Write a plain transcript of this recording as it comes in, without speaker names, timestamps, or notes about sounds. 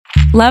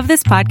Love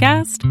this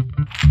podcast?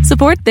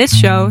 Support this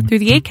show through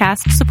the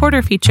Acast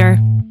supporter feature.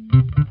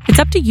 It's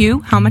up to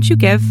you how much you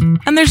give,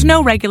 and there's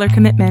no regular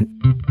commitment.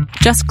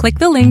 Just click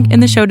the link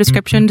in the show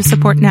description to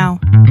support now.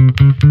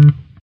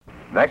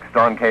 Next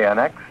on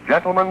KNX,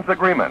 Gentleman's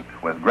Agreement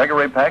with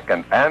Gregory Peck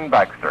and Ann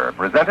Baxter,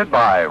 presented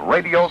by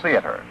Radio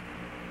Theater.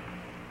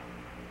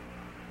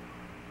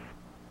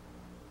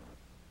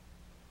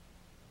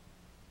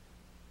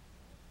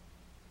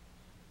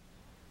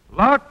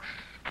 Lux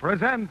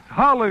presents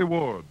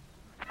Hollywood.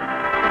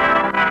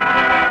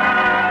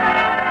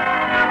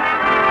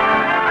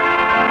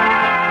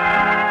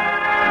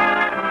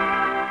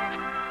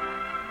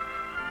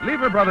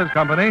 Lever Brothers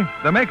Company,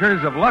 the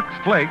makers of Lux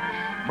Flakes,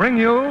 bring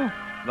you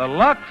the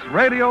Lux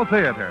Radio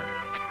Theater,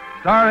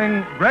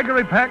 starring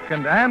Gregory Peck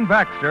and Ann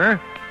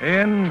Baxter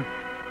in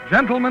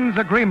Gentleman's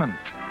Agreement.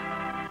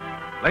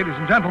 Ladies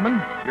and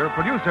gentlemen, your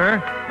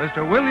producer,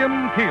 Mr.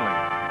 William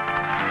Keighley.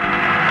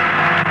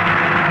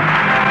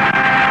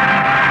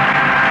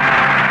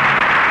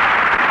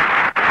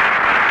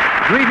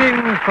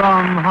 Greetings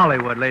from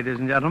Hollywood, ladies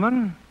and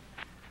gentlemen.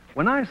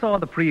 When I saw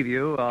the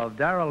preview of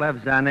Darryl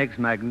F. Zanuck's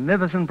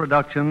magnificent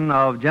production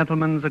of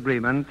Gentleman's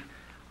Agreement,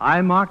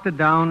 I marked it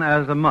down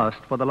as a must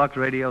for the Lux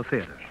Radio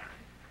Theater.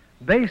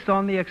 Based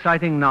on the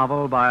exciting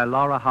novel by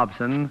Laura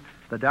Hobson,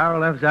 the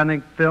Darryl F.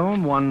 Zanuck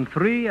film won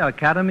 3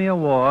 Academy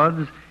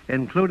Awards,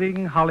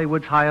 including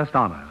Hollywood's highest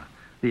honor,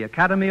 the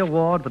Academy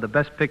Award for the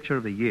Best Picture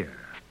of the Year.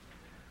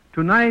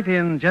 Tonight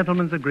in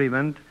Gentleman's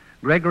Agreement,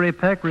 Gregory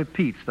Peck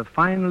repeats the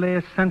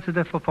finely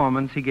sensitive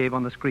performance he gave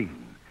on the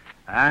screen.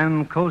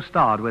 And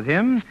co-starred with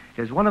him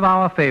is one of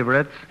our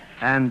favorites,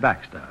 Ann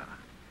Baxter.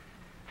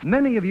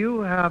 Many of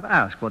you have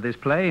asked for this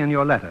play in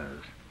your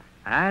letters.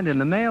 And in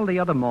the mail the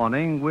other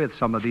morning, with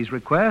some of these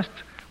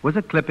requests, was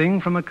a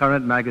clipping from a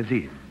current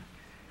magazine.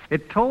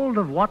 It told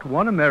of what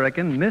one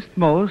American missed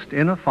most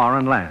in a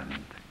foreign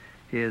land: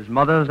 his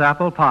mother's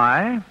apple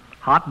pie,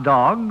 hot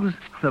dogs,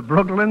 the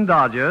Brooklyn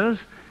Dodgers,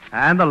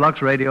 and the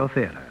Lux Radio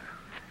Theater.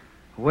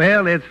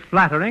 Well, it's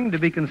flattering to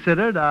be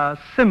considered a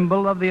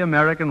symbol of the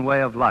American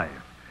way of life.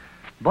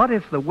 But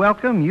it's the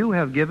welcome you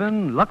have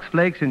given Lux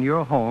Flakes in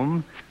your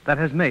home that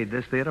has made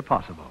this theater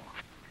possible.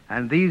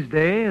 And these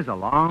days,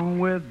 along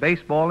with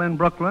baseball in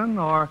Brooklyn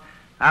or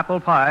apple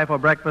pie for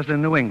breakfast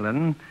in New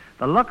England,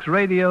 the Lux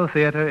Radio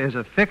Theater is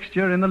a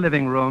fixture in the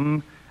living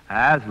room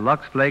as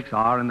Lux Flakes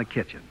are in the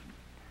kitchen.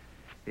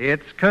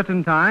 It's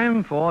curtain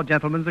time for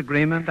Gentleman's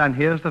Agreement, and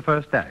here's the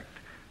first act,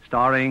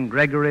 starring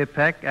Gregory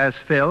Peck as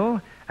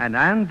Phil and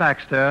Ann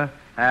Baxter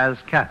as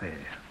Kathy.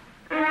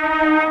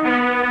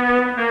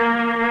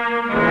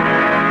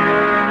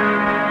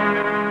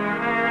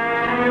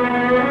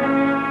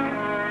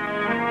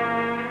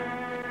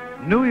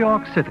 New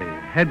York City,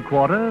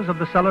 headquarters of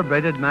the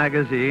celebrated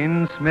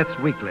magazine Smith's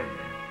Weekly.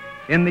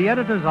 In the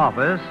editor's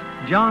office,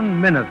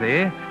 John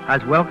Menefee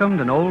has welcomed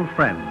an old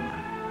friend.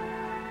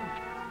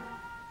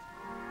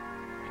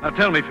 Now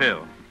tell me,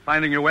 Phil,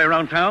 finding your way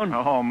around town?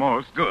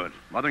 Almost. Good.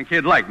 Mother and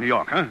kid like New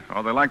York, huh?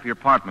 Oh, they like the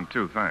apartment,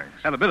 too, thanks.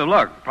 Had a bit of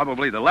luck.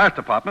 Probably the last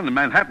apartment in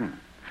Manhattan.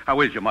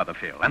 How is your mother,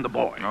 Phil? And the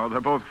boy? Oh, they're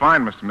both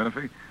fine, Mr.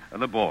 Menefee.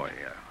 The boy.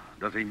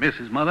 Does he miss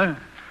his mother?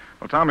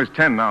 Well, Tommy's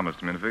 10 now,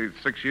 Mr. Menefee.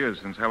 It's 6 years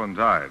since Helen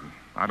died.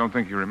 I don't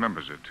think he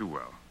remembers her too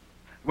well.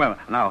 Well,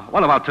 now,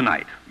 what about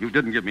tonight? You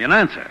didn't give me an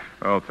answer.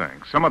 Oh,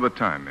 thanks. Some other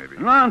time, maybe.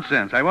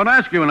 Nonsense. I won't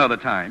ask you another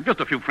time. Just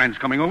a few friends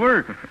coming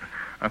over.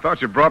 I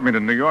thought you brought me to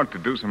New York to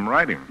do some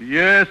writing.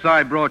 Yes,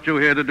 I brought you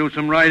here to do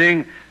some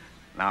writing.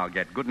 Now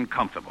get good and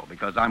comfortable,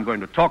 because I'm going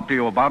to talk to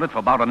you about it for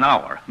about an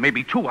hour,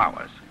 maybe 2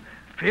 hours.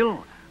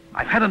 Phil,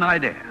 I've had an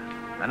idea.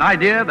 An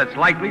idea that's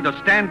likely to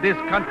stand this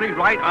country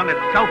right on its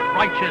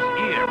self-righteous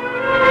ear.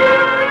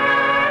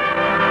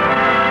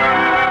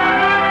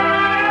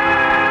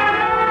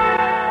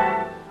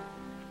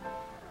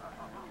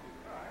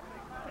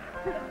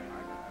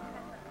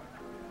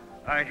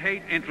 I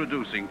hate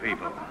introducing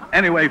people.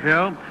 Anyway,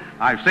 Phil,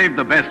 I've saved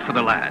the best for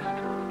the last.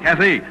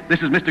 Kathy,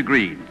 this is Mr.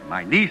 Green,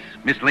 my niece,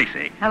 Miss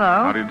Lacey.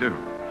 Hello. How do you do?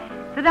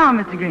 Sit down,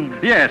 Mr. Green.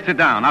 Yes, sit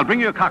down. I'll bring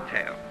you a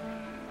cocktail.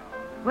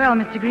 Well,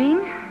 Mr. Green,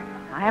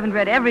 I haven't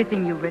read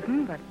everything you've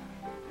written, but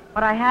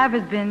what I have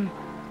has been,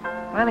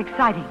 well,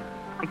 exciting.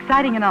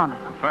 Exciting and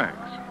honest. Thanks.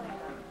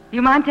 Do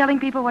you mind telling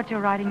people what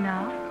you're writing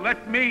now?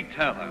 Let me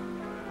tell her.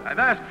 I've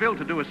asked Phil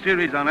to do a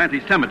series on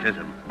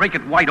anti-Semitism. Break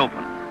it wide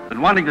open. Been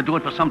wanting to do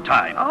it for some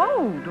time.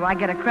 Oh, do I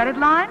get a credit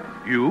line?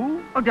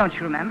 You? Oh, don't you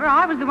remember?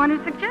 I was the one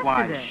who suggested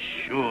Why, it.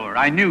 sure.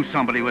 I knew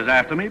somebody was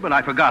after me, but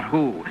I forgot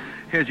who.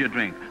 Here's your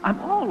drink. I'm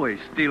always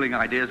stealing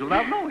ideas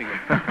without knowing it.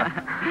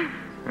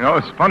 You know,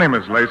 it's funny,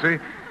 Miss Lacey.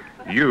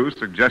 You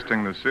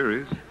suggesting the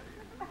series.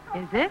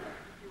 Is it?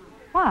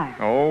 Why?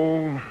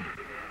 Oh,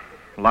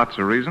 lots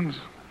of reasons.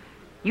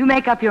 You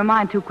make up your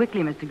mind too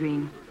quickly, Mr.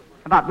 Green.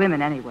 About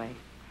women, anyway.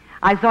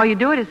 I saw you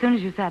do it as soon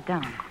as you sat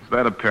down. Is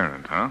that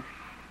apparent, huh?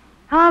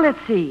 Oh, let's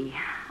see.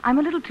 I'm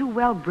a little too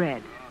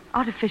well-bred,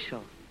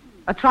 artificial,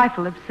 a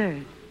trifle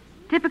absurd.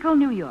 Typical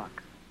New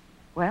York.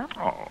 Well?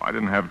 Oh, I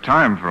didn't have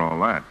time for all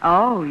that.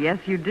 Oh, yes,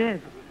 you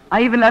did.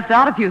 I even left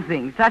out a few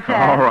things, such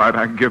as... All right,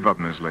 I give up,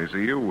 Miss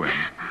Lacey. You win.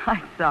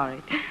 I'm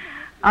sorry.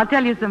 I'll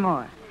tell you some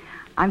more.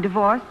 I'm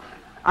divorced.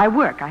 I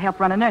work. I help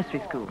run a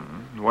nursery school.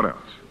 What else?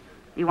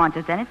 You want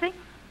just anything?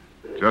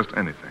 Just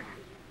anything.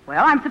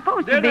 Well, I'm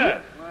supposed to be.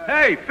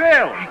 Hey,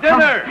 Phil,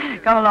 dinner!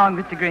 Come along,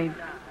 Mr. Green.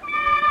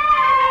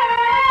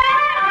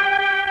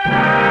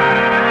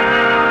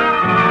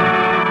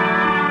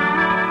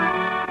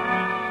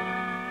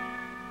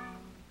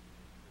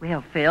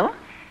 Well, Phil,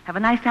 have a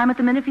nice time at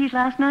the Minifees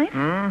last night?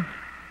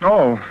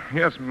 Oh,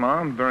 yes,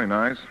 Mom. Very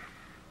nice.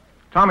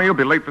 Tommy, you'll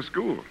be late for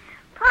school.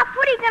 Pop,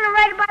 what are you going to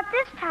write about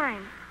this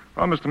time?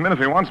 Well, Mr.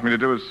 Minifee wants me to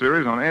do a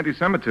series on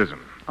anti-Semitism.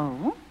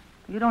 Oh?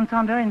 You don't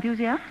sound very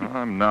enthusiastic.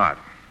 I'm not.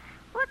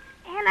 What's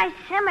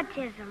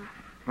anti-Semitism?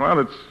 Well,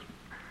 it's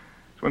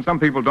when some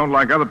people don't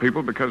like other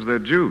people because they're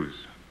Jews.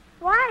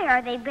 Why?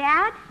 Are they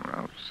bad?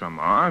 Well, some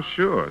are,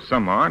 sure.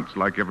 Some aren't. It's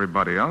like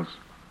everybody else.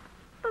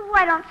 But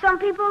why don't some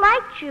people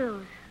like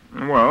Jews?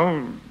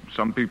 Well,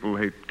 some people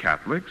hate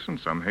Catholics and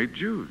some hate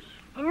Jews.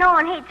 And no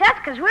one hates us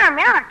because we're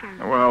Americans.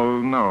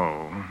 Well,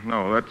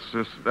 no,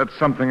 that's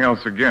something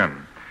else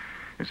again.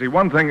 You see,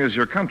 one thing is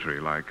your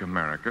country, like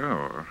America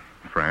or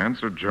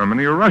France or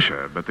Germany or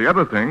Russia, but the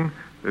other thing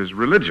is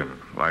religion,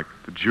 like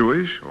the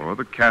Jewish or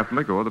the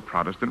Catholic or the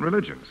Protestant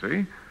religion,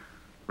 see?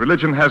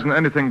 Religion hasn't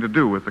anything to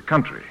do with the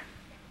country.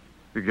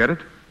 You get it?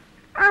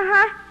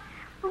 Uh-huh.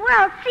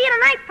 Well, see you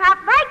tonight, Pop.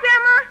 Bye,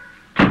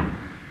 Grandma.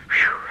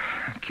 Whew,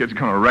 that kid's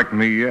gonna wreck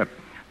me yet.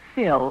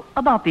 Phil,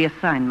 about the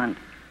assignment.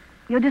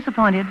 You're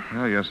disappointed?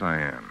 Oh, yes, I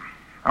am.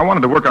 I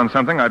wanted to work on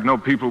something I'd know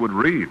people would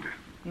read.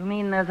 You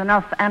mean there's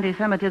enough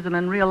anti-Semitism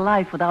in real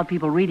life without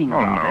people reading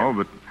about it? Oh, no,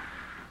 but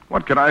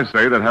what could I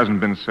say that hasn't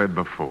been said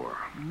before?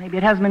 Maybe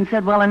it hasn't been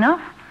said well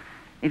enough.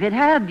 If it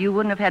had, you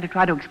wouldn't have had to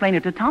try to explain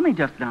it to Tommy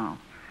just now.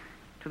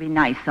 It would be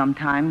nice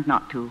sometimes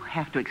not to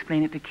have to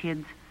explain it to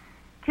kids.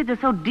 Kids are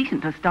so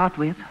decent to start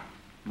with.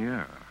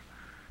 Yeah.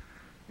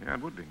 Yeah,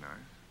 it would be nice.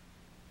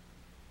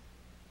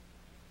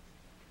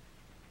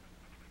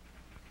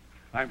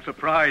 I'm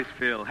surprised,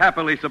 Phil.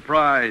 Happily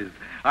surprised.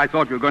 I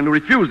thought you were going to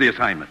refuse the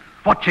assignment.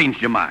 What changed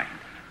your mind?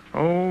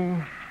 Oh,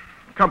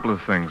 a couple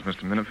of things,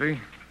 Mr. Minifee.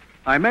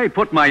 I may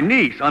put my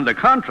niece under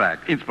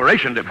contract,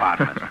 Inspiration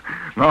Department.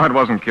 No, it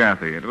wasn't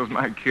Kathy. It was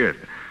my kid.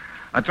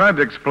 I tried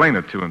to explain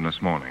it to him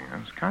this morning. It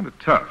was kind of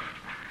tough.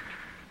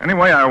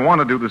 Anyway, I want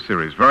to do the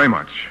series very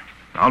much.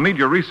 I'll need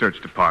your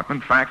research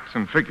department, facts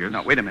and figures.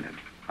 Now, wait a minute.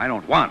 I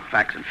don't want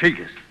facts and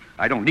figures.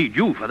 I don't need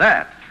you for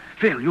that.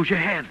 Phil, use your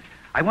head.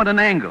 I want an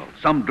angle,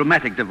 some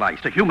dramatic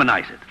device to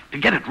humanize it, to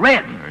get it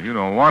read. You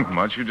don't want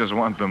much. You just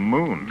want the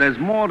moon. There's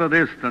more to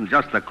this than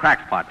just the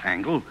crackpot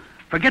angle.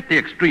 Forget the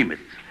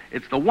extremists.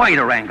 It's the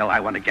wider angle I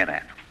want to get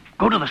at.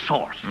 Go to the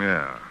source.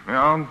 Yeah,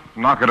 I'll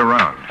knock it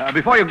around.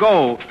 Before you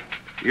go,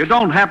 you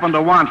don't happen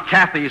to want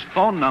Kathy's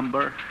phone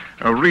number?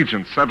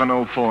 Regent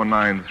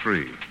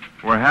 70493.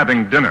 We're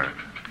having dinner.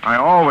 I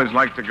always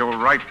like to go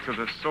right to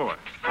the source.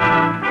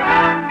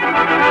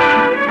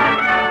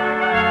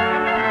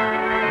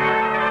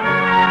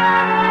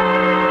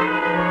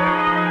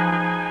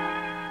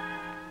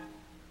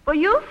 For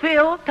you,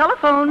 Phil.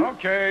 Telephone.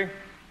 Okay.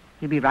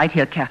 He'll be right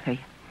here, Kathy.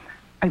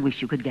 I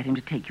wish you could get him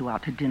to take you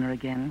out to dinner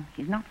again.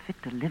 He's not fit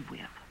to live with.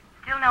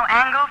 Still no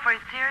angle for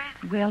his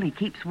series? Well, he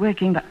keeps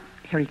working, but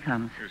here he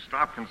comes. You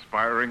stop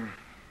conspiring.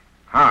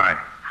 Hi.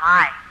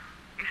 Hi.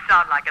 You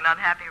sound like an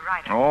unhappy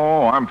writer.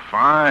 Oh, I'm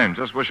fine.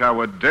 Just wish I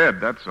were dead,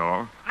 that's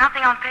all.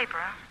 Nothing on paper,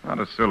 huh? Not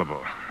a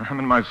syllable. I'm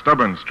in my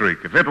stubborn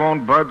streak. If it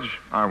won't budge,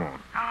 I won't.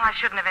 Oh, I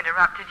shouldn't have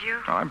interrupted you.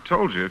 I've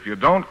told you, if you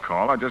don't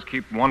call, I just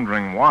keep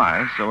wondering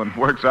why, so it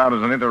works out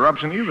as an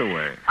interruption either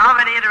way. How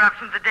many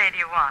interruptions a day do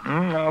you want?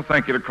 I'll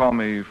thank you to call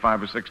me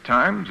 5 or 6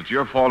 times. It's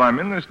your fault I'm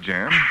in this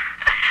jam.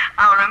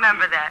 I'll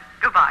remember that.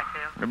 Goodbye,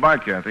 Phil. Goodbye,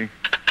 Kathy.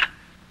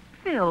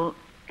 Phil,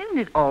 isn't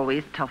it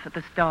always tough at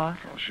the start?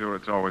 Well, sure,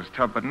 it's always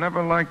tough, but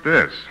never like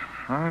this.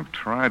 I've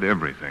tried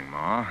everything,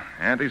 Ma.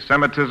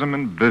 Anti-Semitism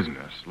in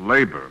business,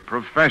 labor,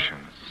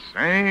 professions.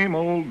 Same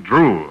old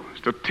drool.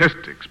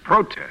 Statistics,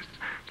 protests.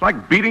 It's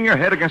like beating your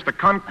head against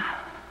a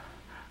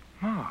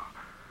Ma,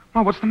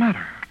 what's the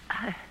matter?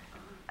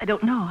 I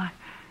don't know.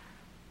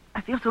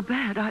 I feel so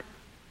bad.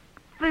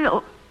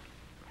 Phil.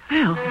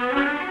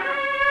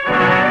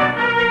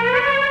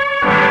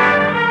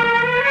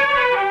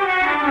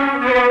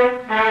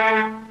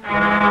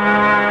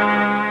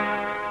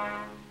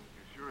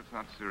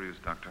 Serious,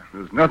 Doctor.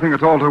 There's nothing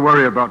at all to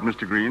worry about,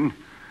 Mr. Green.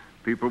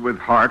 People with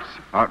hearts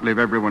outlive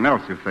everyone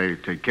else if they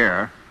take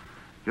care.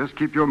 Just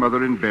keep your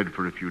mother in bed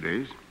for a few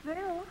days.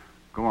 Phil?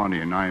 Go on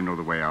in. I know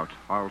the way out.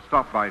 I'll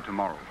stop by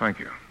tomorrow. Thank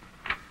you.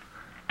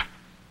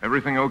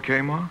 Everything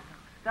okay, Ma?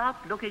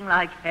 Stop looking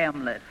like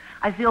Hamlet.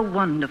 I feel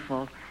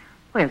wonderful.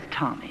 Where's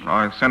Tommy? Oh,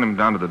 I sent him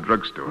down to the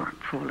drugstore.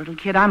 Poor little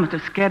kid. I must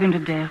have scared him to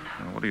death.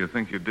 Well, what do you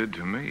think you did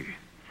to me?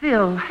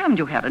 Phil, haven't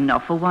you had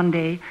enough for one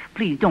day?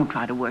 Please, don't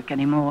try to work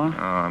anymore.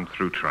 Oh, I'm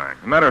through trying.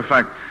 As a matter of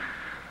fact,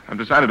 I've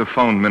decided to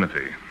phone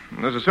Minifee.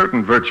 There's a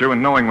certain virtue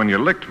in knowing when you're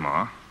licked,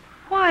 Ma.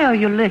 Why are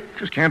you licked?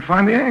 Just can't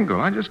find the angle.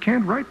 I just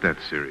can't write that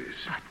series.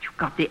 But you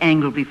got the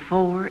angle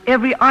before.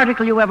 Every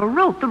article you ever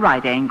wrote, the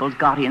right angle's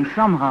got in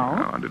somehow.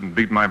 No, I didn't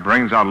beat my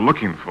brains out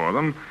looking for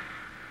them.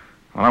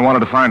 When I wanted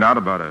to find out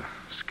about a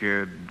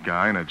scared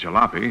guy in a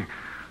jalopy,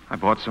 I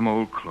bought some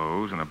old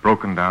clothes and a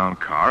broken-down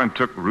car and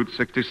took Route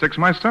 66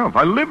 myself.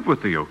 I lived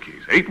with the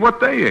Okies, ate what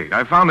they ate.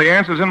 I found the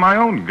answers in my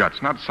own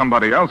guts, not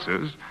somebody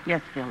else's.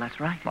 Yes, Phil, that's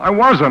right. I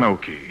was an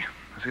Okie.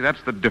 See,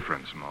 that's the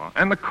difference, Ma.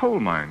 And the coal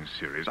mine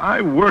series.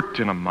 I worked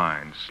in a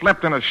mine,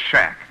 slept in a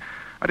shack.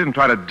 I didn't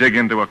try to dig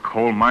into a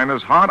coal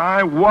miner's heart.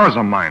 I was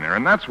a miner,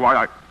 and that's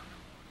why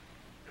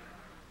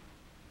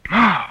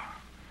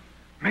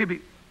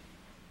maybe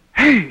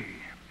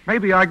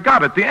I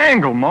got it. The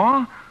angle,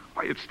 Ma.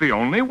 Why, it's the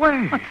only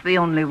way. What's the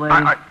only way?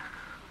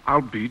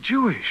 I'll be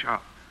Jewish.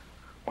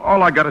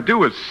 All I got to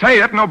do is say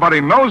it.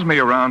 Nobody knows me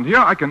around here.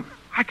 I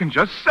can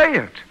just say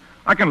it.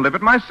 I can live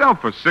it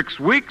myself for 6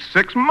 weeks,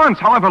 6 months,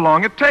 however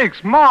long it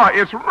takes. Ma,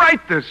 it's right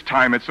this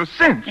time. It's a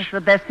cinch. It's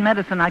the best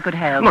medicine I could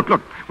have. Look.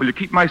 Will you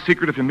keep my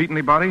secret if you meet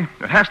anybody?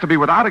 It has to be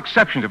without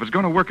exceptions if it's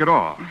going to work at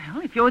all.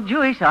 Well, if you're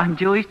Jewish, I'm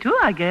Jewish too,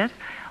 I guess.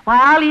 Why,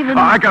 I'll even...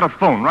 I got a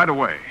phone right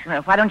away.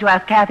 Well, why don't you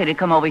ask Kathy to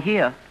come over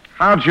here?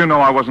 How'd you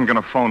know I wasn't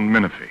going to phone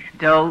Menifee?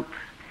 Dope.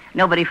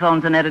 Nobody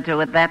phones an editor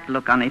with that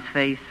look on his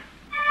face.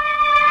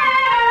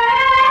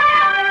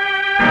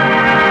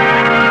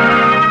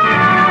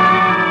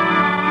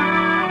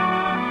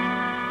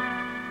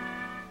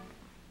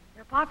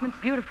 Your apartment's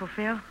beautiful,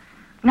 Phil.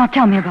 Now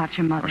tell me about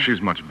your mother. Oh,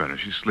 she's much better.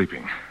 She's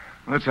sleeping.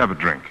 Let's have a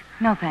drink.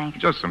 No, thanks.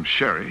 Just some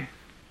sherry.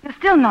 You're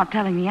still not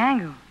telling the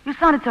angle. You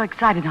sounded so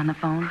excited on the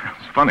phone.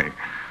 It's funny.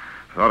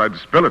 I thought I'd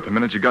spill it the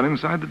minute you got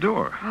inside the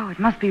door. Oh, it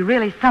must be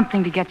really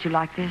something to get you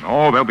like this.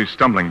 Oh, there'll be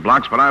stumbling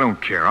blocks, but I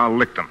don't care. I'll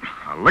lick them.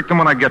 I'll lick them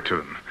when I get to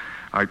them.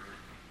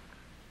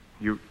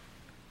 You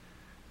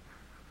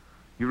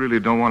really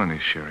don't want any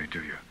sherry,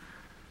 do you?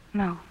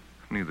 No.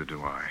 Neither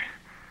do I.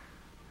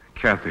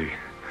 Kathy.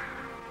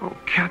 Oh,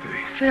 Kathy.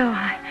 Phil,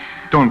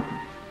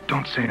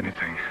 Don't say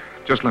anything.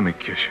 Just let me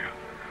kiss you.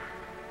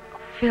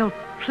 Phil,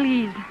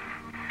 please.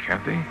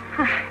 Kathy?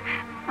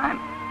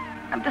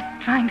 I'm just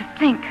trying to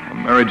think. A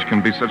marriage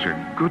can be such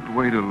a good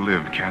way to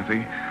live,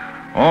 Kathy.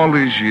 All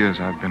these years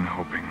I've been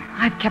hoping.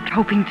 I've kept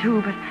hoping,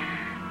 too, but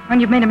when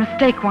you've made a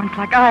mistake once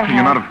like I have...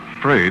 You're not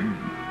afraid.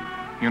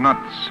 You're not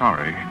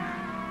sorry.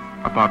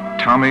 About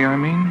Tommy, I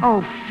mean?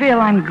 Oh, Phil,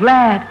 I'm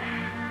glad.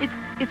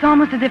 It's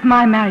almost as if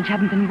my marriage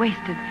hadn't been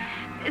wasted.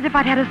 As if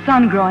I'd had a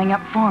son growing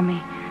up for me.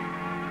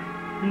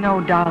 No,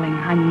 darling,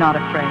 I'm not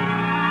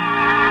afraid.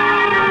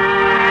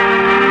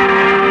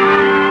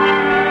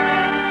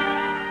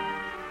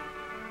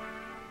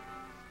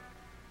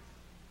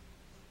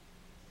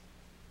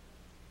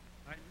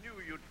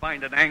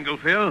 Find an angle,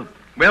 Phil.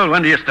 Well,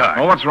 when do you start?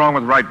 Oh, what's wrong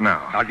with right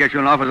now? I'll get you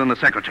an office on the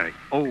secretary.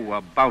 Oh,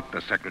 about the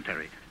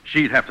secretary.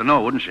 She'd have to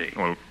know, wouldn't she?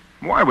 Well,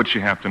 why would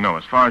she have to know?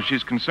 As far as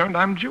she's concerned,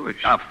 I'm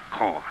Jewish. Of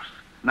course.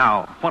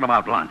 Now, what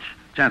about lunch?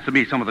 Chance to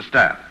meet some of the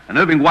staff. And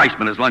Irving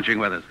Weissman is lunching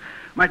with us.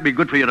 Might be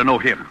good for you to know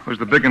him. Who's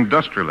the big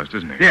industrialist,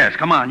 isn't he? Yes,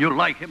 come on. You'll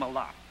like him a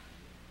lot.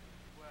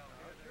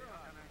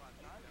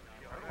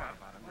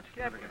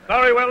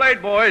 Sorry we're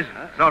late, boys.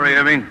 Sorry,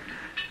 Irving.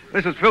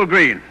 This is Phil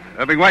Green.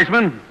 Irving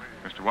Weissman.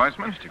 Mr.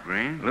 Weissman? Mr.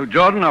 Green. Lou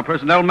Jordan, our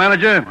personnel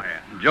manager. Oh,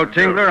 yeah. Joe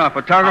Tingler, our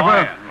photographer.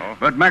 Oh, yeah.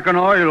 Bert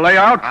McEnroy,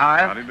 layout.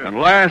 Howdy do. And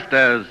last,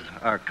 as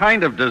a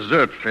kind of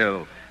dessert,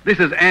 Phil, this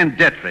is Ann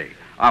Detry,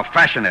 our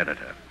fashion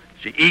editor.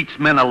 She eats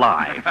men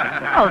alive.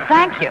 Oh,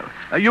 thank you.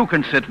 You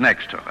can sit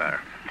next to her.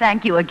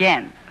 Thank you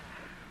again.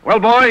 Well,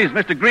 boys,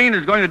 Mr. Green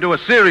is going to do a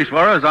series for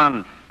us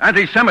on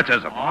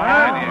anti-Semitism.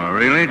 Oh,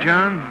 really,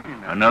 John?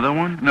 Another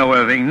one? No,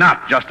 Irving,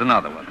 not just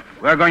another one.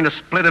 We're going to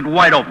split it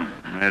wide open.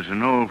 As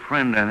an old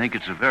friend, I think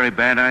it's a very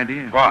bad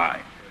idea. Why?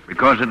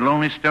 Because it'll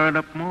only stir it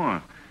up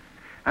more.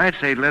 I'd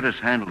say let us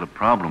handle the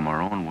problem our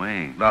own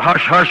way. The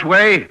hush-hush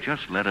way?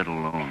 Just let it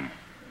alone.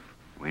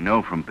 We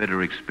know from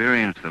bitter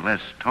experience the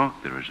less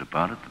talk there is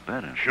about it, the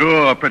better.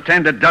 Sure,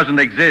 pretend it doesn't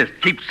exist.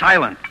 Keep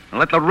silent. And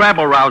let the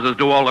rabble-rousers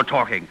do all the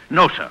talking.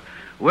 No, sir.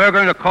 We're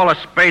going to call a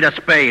spade,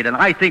 and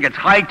I think it's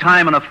high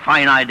time and a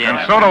fine idea.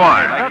 And so do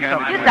I.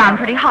 You sound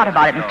pretty hot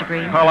about it, Mr.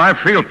 Green. Well, I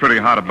feel pretty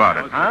hot about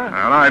it. Huh? And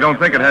I don't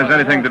think it has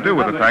anything to do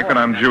with the fact that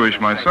I'm Jewish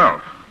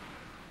myself.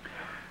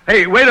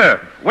 Hey, waiter.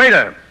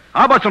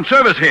 How about some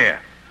service here?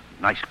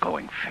 Nice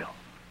going, Phil.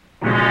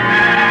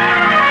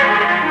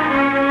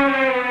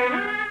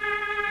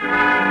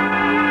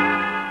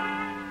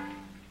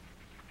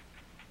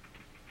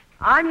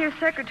 I'm your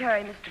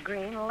secretary, Mr.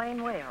 Green,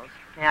 Elaine Wales.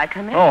 May I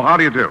come in? Oh, how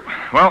do you do?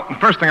 Well, the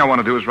first thing I want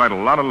to do is write a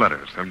lot of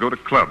letters. They'll go to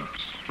clubs,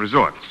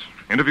 resorts,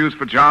 interviews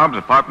for jobs,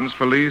 apartments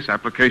for lease,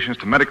 applications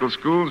to medical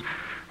schools.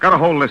 Got a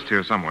whole list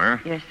here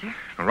somewhere. Yes, sir.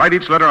 I'll write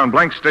each letter on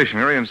blank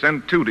stationery and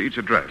send 2 to each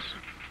address.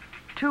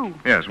 2?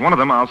 Yes, one of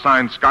them I'll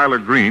sign Schuyler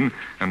Green,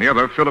 and the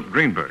other Philip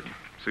Greenberg.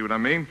 See what I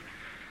mean?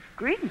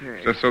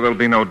 Greenberg? Just so there'll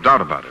be no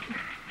doubt about it.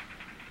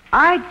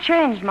 I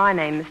changed my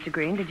name, Mr.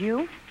 Green. Did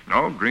you?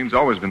 No, Green's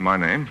always been my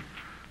name.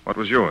 What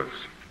was yours?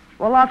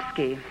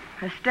 Wolofsky.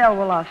 Estelle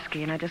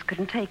Wolofsky, and I just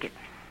couldn't take it.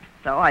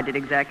 So I did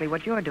exactly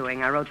what you're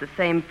doing. I wrote the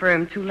same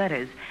firm 2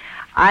 letters.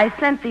 I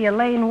sent the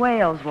Elaine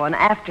Wales one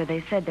after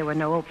they said there were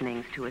no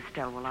openings to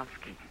Estelle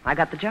Wolofsky. I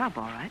got the job,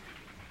 all right.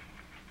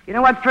 You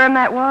know what firm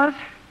that was?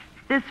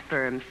 This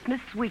firm,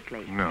 Smith's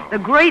Weekly. No. The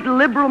great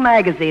liberal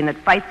magazine that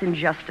fights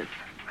injustice.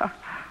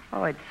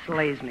 Oh, it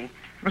slays me.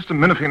 Mr.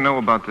 Menifee know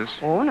about this?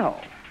 Oh, no.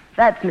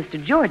 That's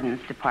Mr.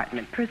 Jordan's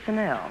department,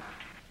 personnel.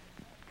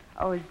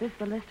 Oh, is this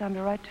the list I'm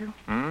to write to?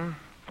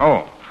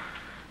 Oh,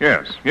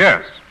 yes.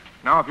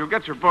 Now, if you'll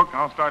get your book,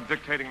 I'll start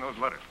dictating those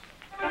letters.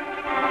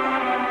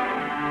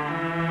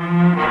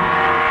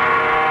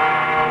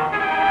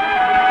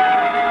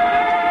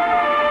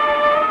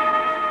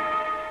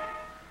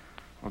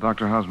 Well,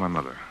 Doctor, how's my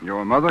mother?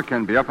 Your mother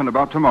can be up and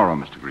about tomorrow,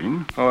 Mr.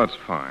 Green. Oh, that's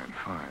fine.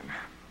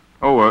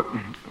 Oh,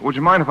 would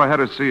you mind if I had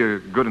her see a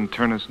good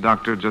internist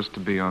doctor just to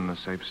be on the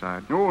safe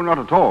side? No, not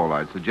at all.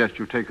 I'd suggest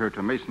you take her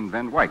to Mason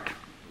Van Wyck.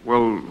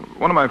 Well,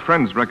 one of my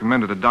friends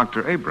recommended a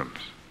Dr. Abrams.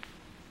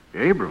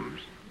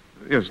 Abrams?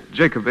 Yes,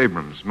 Jacob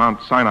Abrams,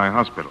 Mount Sinai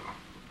Hospital.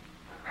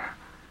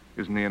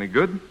 Isn't he any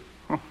good?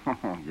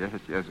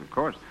 Yes, of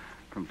course.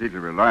 Completely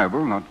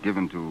reliable, not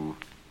given to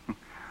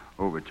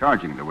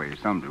overcharging the way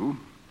some do.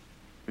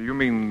 You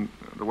mean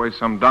the way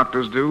some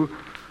doctors do,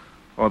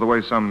 or the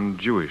way some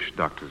Jewish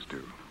doctors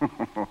do?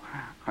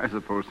 I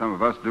suppose some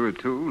of us do it,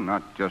 too,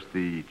 not just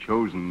the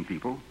chosen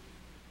people.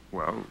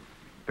 Well,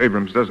 if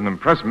Abrams doesn't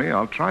impress me,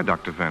 I'll try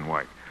Dr. Van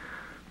Wyck.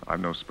 I've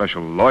no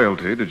special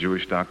loyalty to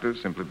Jewish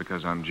doctors simply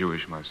because I'm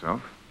Jewish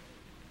myself.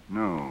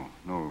 No,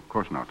 of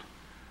course not.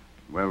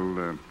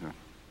 Well,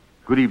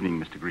 good evening,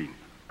 Mr. Green.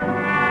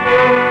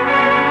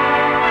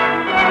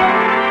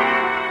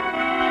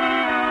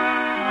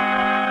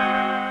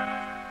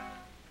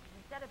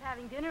 Instead of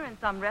having dinner in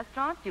some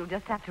restaurant, you'll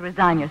just have to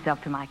resign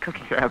yourself to my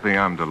cooking. Kathy,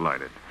 I'm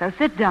delighted. So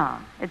sit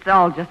down. It's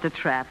all just a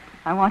trap.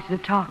 I want you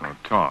to talk. Oh,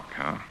 talk,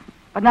 huh?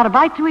 But not a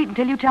bite to eat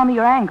until you tell me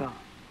your angle.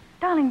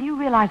 Darling, do you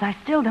realize I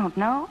still don't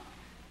know?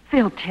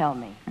 Phil, tell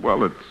me.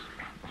 Well,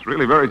 it's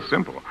really very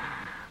simple.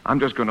 I'm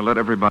just going to let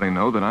everybody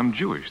know that I'm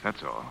Jewish,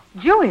 that's all.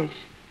 Jewish?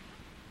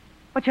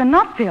 But you're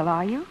not, Phil,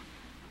 are you?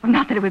 Well,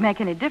 not that it would make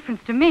any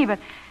difference to me, but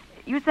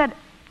you said,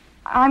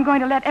 I'm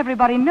going to let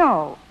everybody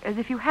know, as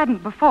if you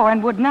hadn't before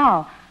and would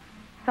now.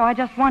 So I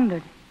just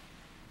wondered.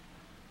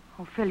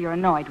 Oh, Phil, you're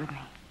annoyed with me.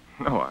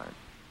 No,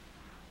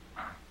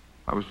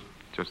 I was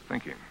just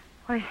thinking.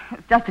 Well,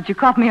 it's just that you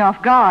caught me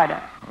off guard.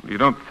 You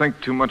don't think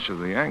too much of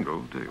the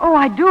angle, do you? Oh,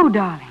 I do,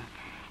 darling.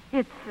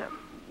 It's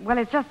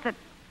just that,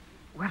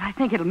 I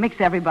think it'll mix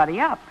everybody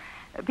up.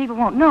 People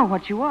won't know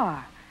what you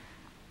are.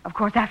 Of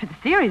course, after the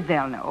series,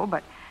 they'll know,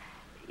 but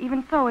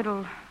even so,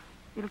 it'll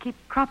keep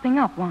cropping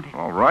up, won't it?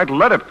 All right,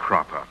 let it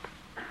crop up.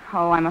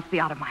 Oh, I must be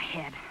out of my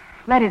head.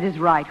 Let it is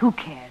right. Who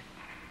cares?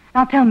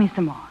 Now tell me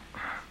some more.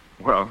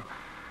 Well,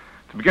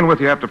 to begin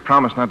with, you have to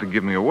promise not to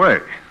give me away.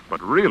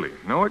 But really,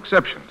 no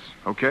exceptions,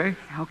 okay?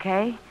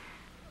 Okay.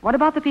 What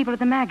about the people at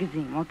the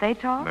magazine? Won't they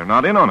talk? They're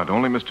not in on it,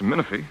 only Mr.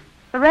 Menifee.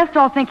 The rest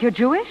all think you're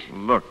Jewish?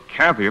 Look,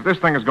 Kathy, if this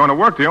thing is going to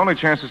work, the only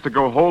chance is to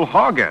go whole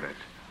hog at it.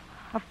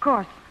 Of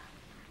course.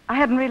 I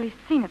hadn't really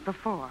seen it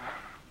before.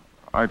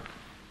 I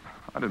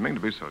didn't mean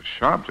to be so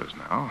sharp just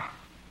now.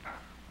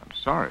 I'm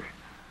sorry.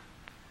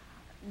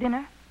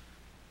 Dinner?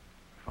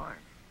 Fine.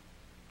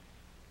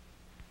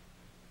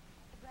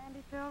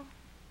 Brandy, Phil?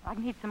 I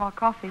can heat some more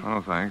coffee.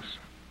 Oh, thanks.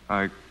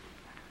 I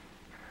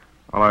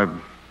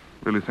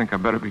really think I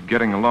better be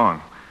getting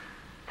along.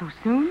 So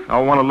soon?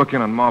 I'll want to look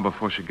in on Ma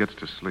before she gets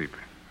to sleep.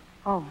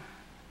 Oh,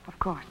 of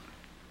course.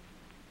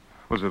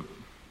 It was a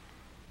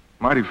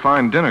mighty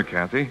fine dinner,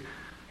 Kathy.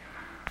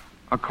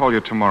 I'll call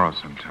you tomorrow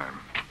sometime.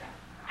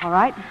 All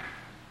right.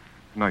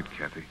 Good night,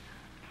 Kathy.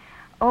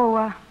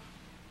 Oh,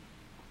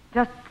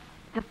 just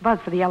buzz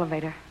for the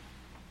elevator.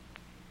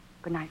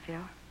 Good night, Phil.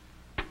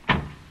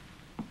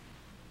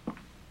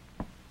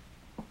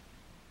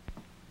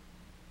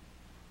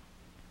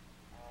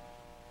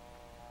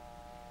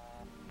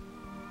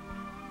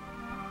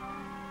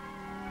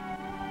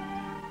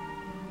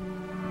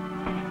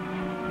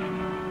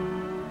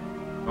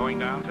 Going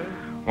down, sir?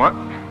 What?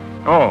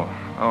 Oh.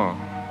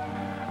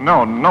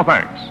 No,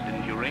 thanks.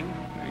 Didn't you ring?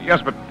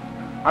 Yes, but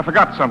I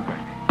forgot something.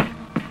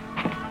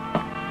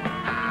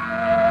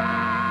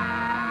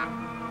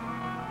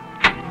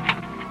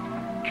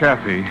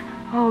 Kathy.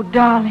 Oh,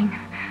 darling.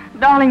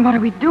 Darling, what are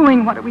we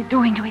doing? What are we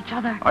doing to each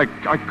other? I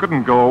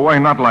couldn't go away,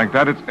 not like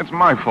that. It's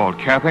my fault,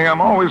 Kathy.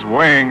 I'm always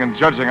weighing and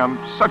judging. I'm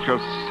such a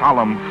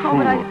solemn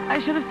fool. Oh, but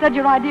I should have said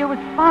your idea was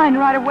fine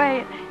right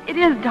away. It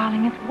is,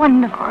 darling. It's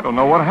wonderful. I don't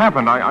know what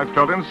happened. I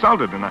felt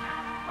insulted, and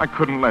I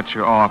couldn't let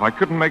you off. I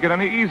couldn't make it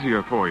any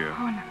easier for you.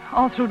 Oh, and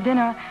all through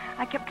dinner,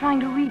 I kept trying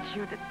to reach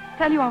you, to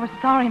tell you I was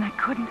sorry, and I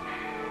couldn't.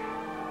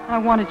 I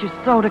wanted you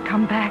so to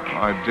come back.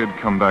 I did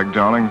come back,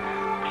 darling.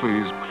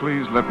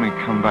 Please let me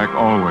come back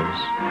always.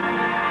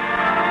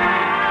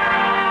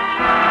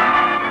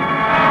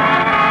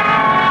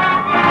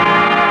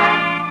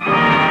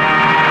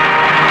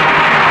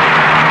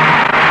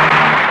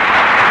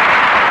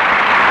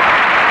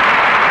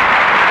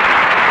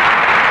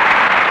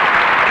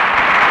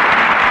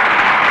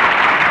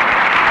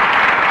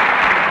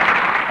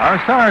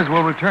 Our stars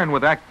will return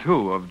with Act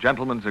Two of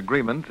Gentleman's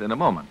Agreement in a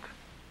moment.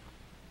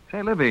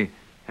 Say, Libby,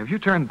 have you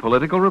turned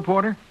political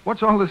reporter?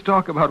 What's all this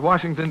talk about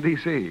Washington,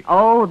 D.C.?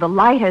 Oh, the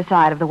lighter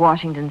side of the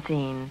Washington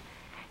scene.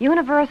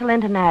 Universal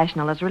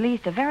International has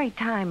released a very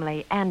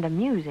timely and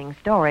amusing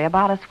story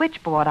about a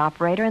switchboard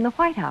operator in the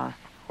White House.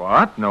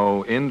 What?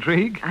 No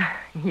intrigue?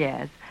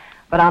 Yes,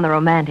 but on the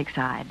romantic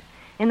side.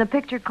 In the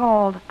picture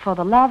called For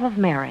the Love of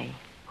Mary.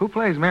 Who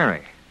plays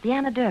Mary?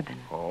 Deanna Durbin.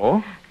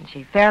 Oh? And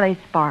she fairly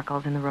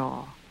sparkles in the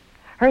role.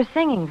 Her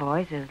singing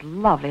voice is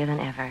lovelier than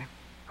ever.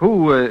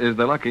 Who is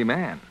the lucky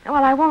man?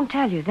 Well, I won't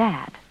tell you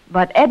that.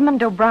 But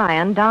Edmund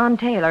O'Brien, Don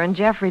Taylor, and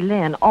Jeffrey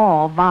Lynn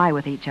all vie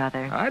with each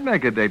other. I'd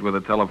make a date with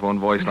a telephone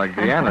voice like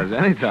Deanna's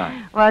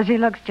anytime. Well, she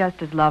looks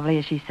just as lovely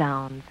as she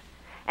sounds.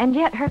 And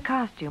yet her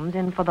costumes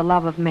in For the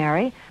Love of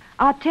Mary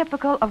are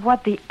typical of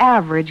what the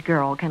average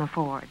girl can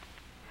afford.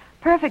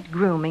 Perfect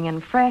grooming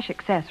and fresh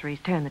accessories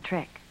turn the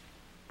trick.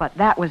 But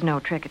that was no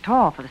trick at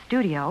all for the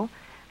studio.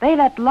 They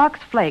let Lux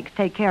Flakes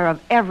take care of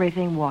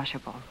everything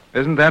washable.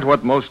 Isn't that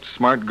what most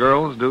smart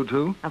girls do,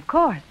 too? Of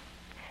course.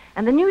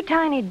 And the new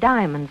tiny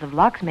diamonds of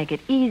Lux make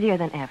it easier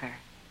than ever.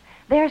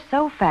 They're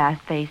so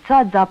fast they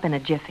suds up in a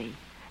jiffy.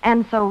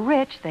 And so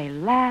rich they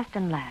last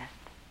and last.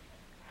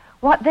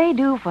 What they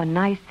do for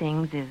nice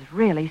things is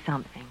really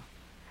something.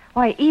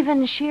 Why,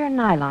 even sheer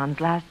nylons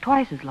last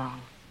twice as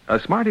long.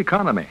 A smart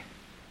economy.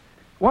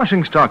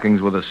 Washing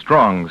stockings with a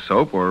strong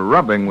soap or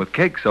rubbing with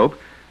cake soap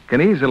can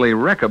easily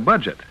wreck a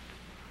budget.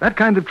 That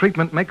kind of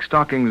treatment makes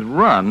stockings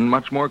run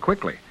much more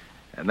quickly.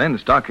 And then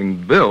stocking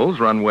bills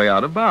run way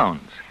out of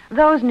bounds.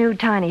 Those new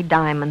tiny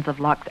diamonds of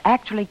Lux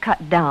actually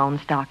cut down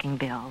stocking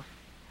bills.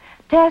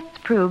 Tests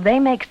prove they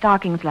make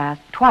stockings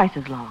last twice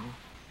as long.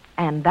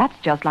 And that's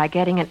just like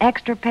getting an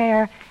extra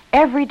pair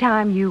every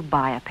time you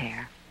buy a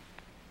pair.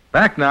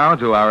 Back now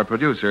to our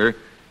producer,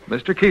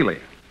 Mr. Keeley.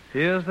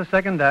 Here's the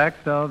second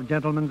act of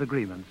Gentleman's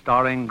Agreement,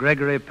 starring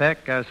Gregory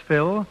Peck as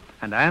Phil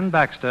and Ann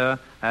Baxter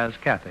as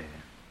Kathy.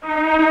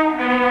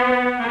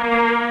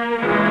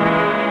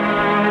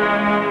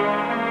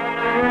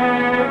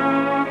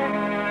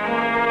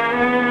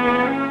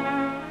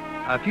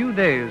 A few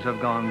days have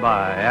gone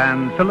by,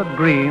 and Philip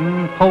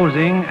Green,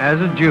 posing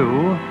as a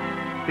Jew,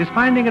 is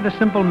finding it a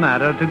simple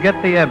matter to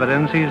get the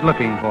evidence he's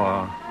looking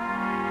for.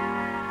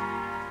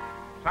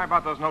 Sorry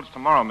about those notes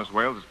tomorrow, Miss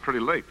Wales. It's pretty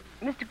late.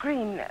 Mr.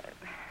 Green,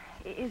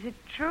 is it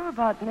true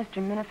about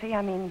Mr. Menifee?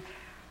 I mean,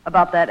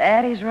 about that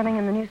ad he's running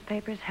in the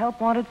newspapers, help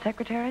wanted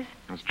secretaries?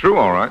 It's true,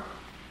 all right.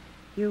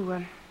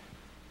 You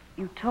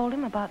told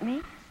him about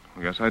me?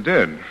 Yes, I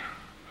did.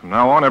 From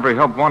now on, every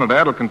help wanted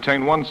ad will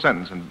contain one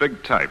sentence in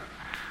big type.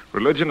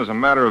 Religion is a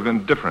matter of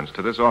indifference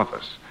to this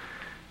office.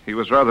 He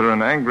was rather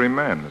an angry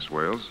man, Miss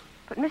Wales.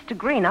 But, Mr.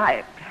 Green,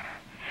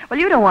 well,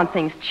 you don't want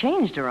things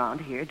changed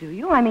around here, do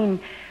you? I mean,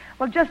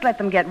 well, just let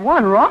them get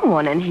one wrong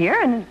one in here,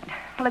 and,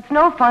 well, it's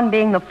no fun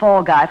being the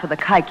fall guy for the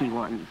kikey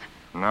ones.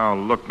 Now,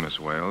 look, Miss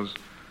Wales.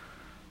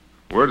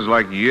 Words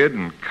like yid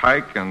and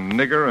kike and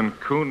nigger and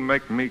coon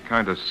make me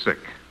kind of sick,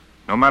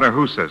 no matter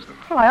who says them.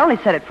 Well, I only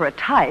said it for a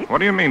type. What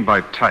do you mean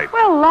by type?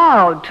 Well,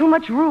 loud, too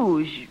much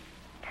rouge.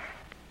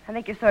 I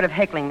think you're sort of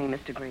heckling me,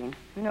 Mr. Green.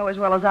 You know as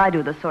well as I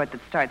do the sort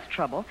that starts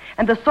trouble,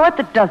 and the sort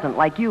that doesn't,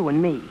 like you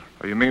and me.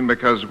 Oh, you mean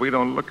because we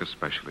don't look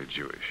especially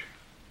Jewish?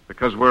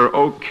 Because we're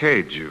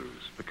okay Jews?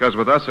 Because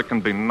with us it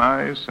can be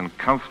nice and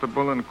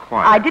comfortable and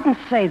quiet? I didn't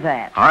say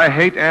that. I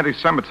hate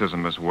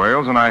anti-Semitism, Miss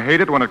Wales, and I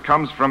hate it when it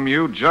comes from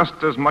you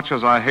just as much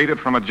as I hate it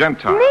from a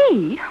Gentile.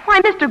 Me?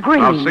 Why, Mr.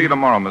 Green... I'll see you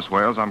tomorrow, Miss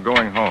Wales. I'm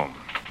going home.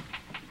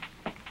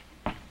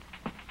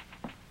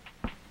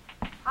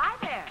 Hi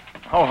there.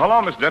 Oh,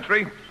 hello, Miss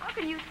Detry. How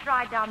can you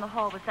stride down the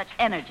hall with such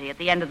energy at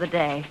the end of the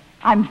day?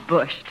 I'm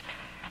bushed.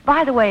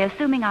 By the way,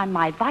 assuming I'm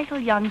my vital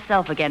young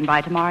self again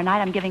by tomorrow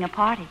night, I'm giving a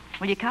party.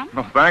 Will you come?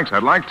 Oh, thanks.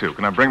 I'd like to.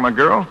 Can I bring my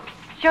girl?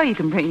 Sure you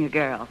can bring your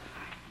girl.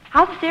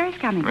 How's the series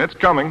coming? It's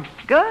coming.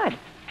 Good.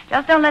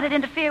 Just don't let it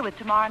interfere with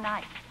tomorrow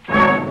night.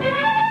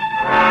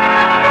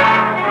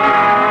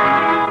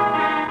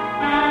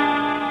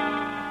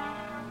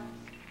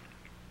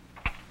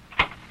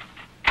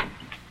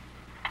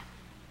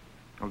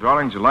 Well,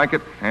 darling, did you like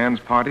it? Ann's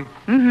party?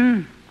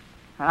 Mm-hmm.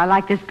 Well, I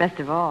like this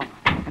best of all.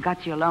 I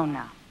got you alone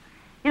now.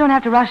 You don't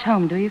have to rush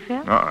home, do you,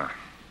 Phil?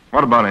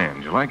 What about Ann?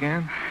 Did you like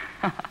Ann?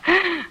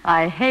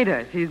 I hate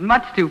her. She's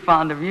much too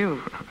fond of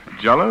you.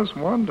 Jealous?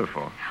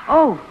 Wonderful.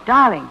 Oh,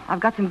 darling, I've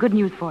got some good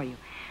news for you.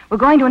 We're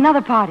going to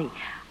another party.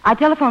 I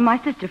telephoned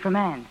my sister from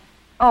Ann.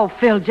 Oh,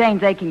 Phil,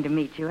 Jane's aching to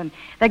meet you, and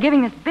they're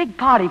giving this big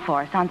party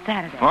for us on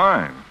Saturday.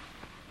 Fine.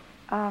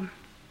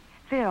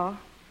 Phil,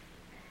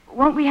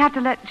 won't we have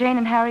to let Jane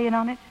and Harry in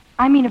on it?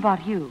 I mean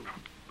about you.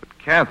 But,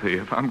 Kathy,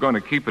 if I'm going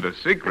to keep it a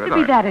secret, To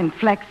be that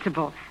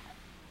inflexible.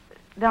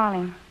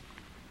 Darling,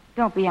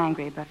 don't be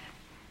angry, but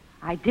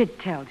I did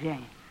tell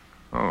Jane.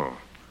 Oh.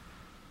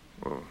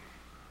 Well,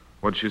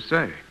 what'd she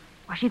say?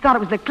 Well, she thought it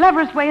was the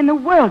cleverest way in the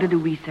world to do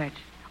research.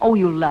 Oh,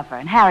 you love her,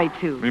 and Harry,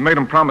 too. You made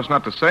them promise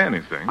not to say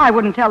anything. I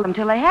wouldn't tell them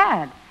till they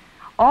had.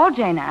 All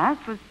Jane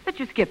asked was that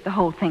you skip the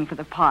whole thing for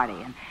the party,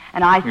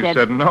 and I said... You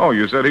said no.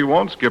 You said he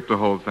won't skip the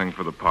whole thing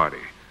for the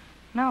party.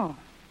 No.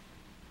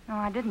 No,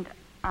 I didn't.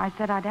 I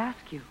said I'd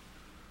ask you.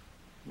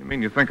 You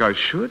mean you think I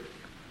should?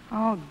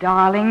 Oh,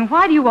 darling,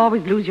 why do you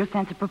always lose your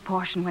sense of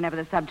proportion whenever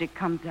the subject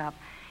comes up?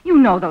 You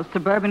know those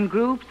suburban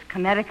groups,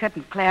 Connecticut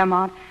and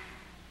Claremont.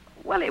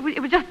 Well, it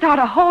would just start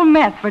a whole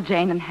mess for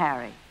Jane and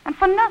Harry. And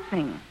for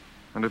nothing.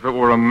 And if it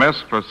were a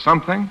mess for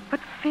something? But,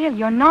 Phil,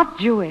 you're not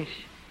Jewish.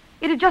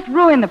 It'd just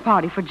ruin the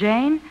party for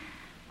Jane.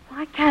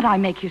 Why can't I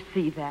make you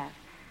see that?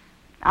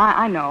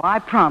 I know, I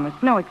promise,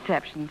 no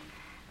exceptions.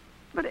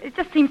 But it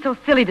just seems so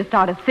silly to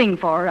start a thing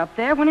for her up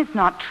there when it's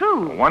not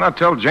true. Well, why not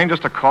tell Jane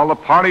just to call the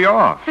party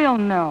off? Phil,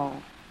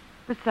 no.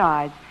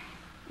 Besides,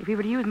 if we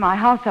were to use my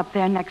house up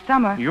there next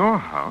summer... Your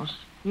house?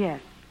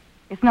 Yes.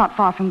 It's not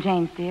far from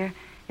Jane's, dear.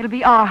 It'll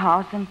be our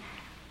house, and,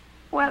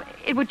 well,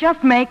 it would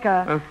just make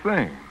A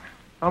thing.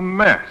 A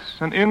mess.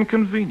 An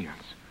inconvenience.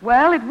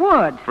 Well, it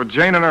would. For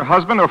Jane and her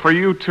husband, or for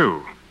you,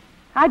 too?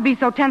 I'd be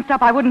so tensed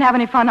up I wouldn't have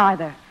any fun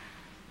either.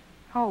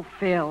 Oh,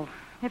 Phil,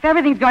 if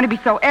everything's going to be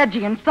so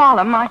edgy and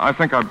solemn, I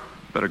think I'd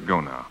better go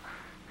now.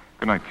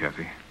 Good night,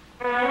 Kathy.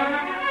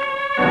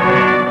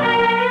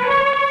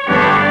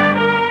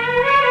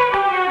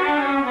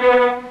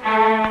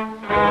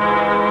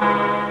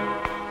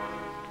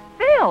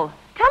 Phil!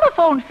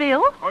 Telephone,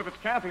 Phil. Oh, if it's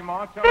Kathy,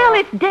 Ma, tell Phil, her.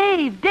 it's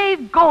Dave.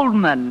 Dave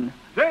Goldman.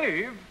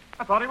 Dave?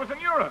 I thought he was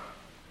in Europe.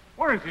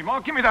 Where is he, Ma?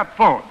 Give me that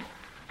phone.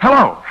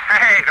 Hello.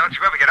 Hey, don't you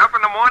ever get up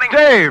in the morning?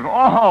 Dave!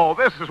 Oh,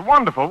 this is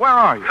wonderful. Where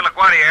are you? To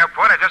LaGuardia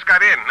Airport. I just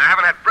got in. I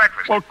haven't had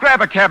breakfast. Well,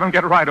 grab a cab and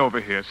get right over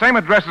here. Same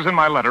address as in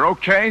my letter,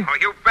 okay? Oh,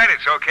 you bet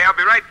it's okay. I'll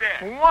be right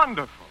there.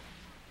 Wonderful.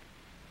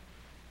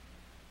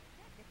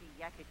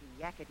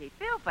 Yakety.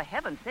 Phil, for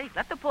heaven's sake,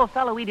 let the poor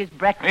fellow eat his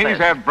breakfast. He's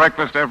had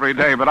breakfast every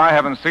day, but I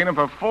haven't seen him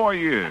for 4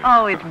 years.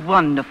 Oh, it's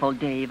wonderful,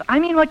 Dave. I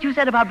mean what you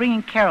said about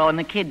bringing Carol and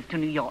the kids to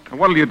New York.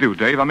 What'll you do,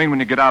 Dave? I mean when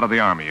you get out of the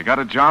Army. You got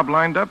a job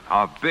lined up?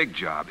 A big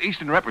job.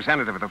 Eastern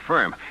representative of the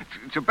firm.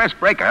 It's the best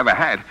break I ever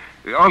had.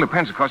 It all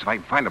depends, of course, if I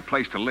can find a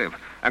place to live.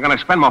 I'm going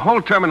to spend my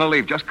whole terminal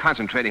leave just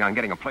concentrating on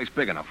getting a place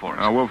big enough for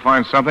us. We'll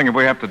find something if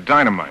we have to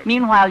dynamite.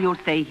 Meanwhile, you'll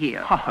stay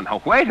here. Oh,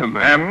 now, wait a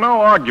minute. And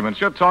no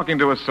arguments. You're talking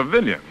to a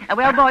civilian.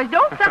 Well, boys,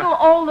 don't settle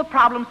all the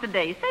problems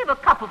today. Save a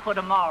couple for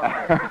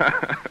tomorrow.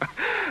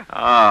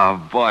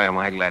 Oh, boy, am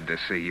I glad to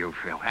see you,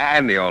 Phil.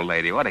 And the old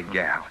lady. What a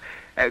gal.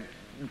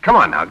 Come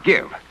on now,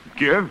 give.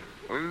 Give?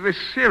 This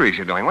series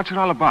you're doing, what's it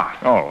all about?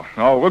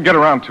 Oh, we'll get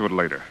around to it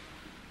later.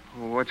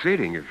 What's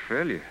eating you,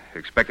 Phil? You're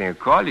expecting a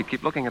call? You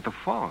keep looking at the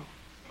phone.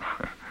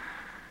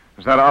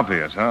 Is that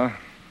obvious, huh?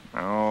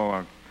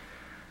 Oh,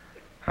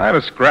 I had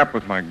a scrap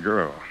with my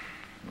girl.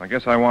 I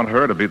guess I want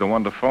her to be the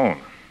one to phone.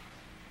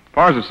 As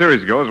far as the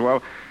series goes,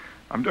 well,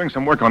 I'm doing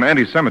some work on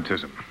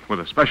anti-Semitism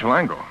with a special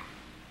angle.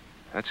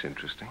 That's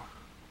interesting.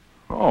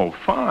 Oh,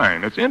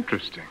 fine. It's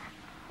interesting.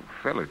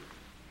 Phil, it's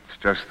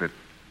just that,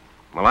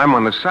 well, I'm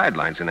on the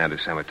sidelines in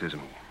anti-Semitism.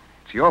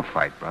 It's your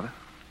fight, brother.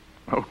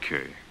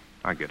 Okay,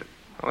 I get it.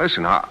 Well,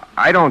 listen,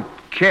 I don't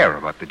care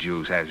about the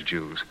Jews as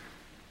Jews.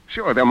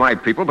 Sure, they're my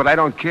people, but I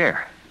don't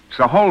care. It's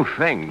the whole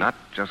thing, not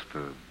just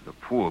the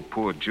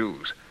poor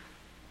Jews.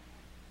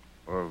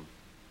 Well,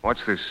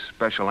 what's this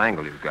special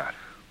angle you've got?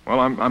 Well,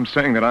 I'm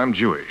saying that I'm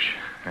Jewish,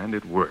 and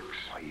it works.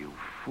 Oh, you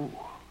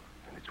fool.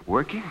 And it's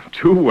working?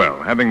 Too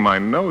well, having my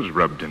nose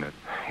rubbed in it.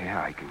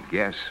 Yeah, I can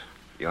guess.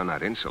 You're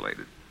not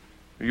insulated.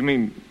 You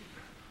mean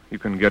you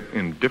can get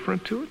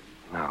indifferent to it?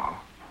 No.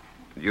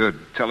 You're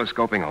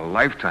telescoping a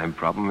lifetime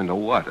problem into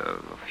what, a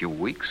few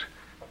weeks?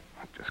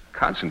 It just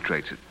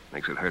concentrates it,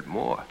 makes it hurt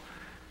more.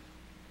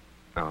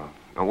 Now,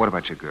 what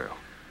about your girl?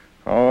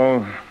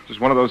 Oh, just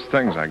one of those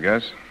things, I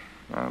guess.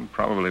 I'm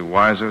probably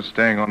wiser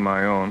staying on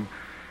my own.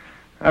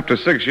 After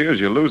 6 years,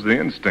 you lose the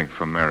instinct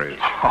for marriage.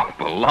 Oh,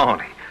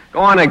 baloney. Go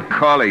on and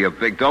call her, you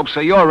big dope.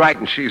 Say you're right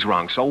and she's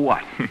wrong. So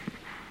what?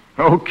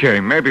 Okay,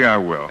 maybe I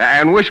will.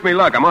 And wish me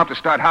luck. I'm off to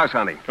start house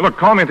hunting. Look,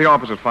 call me at the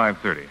office at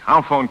 5:30.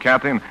 I'll phone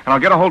Kathy, and I'll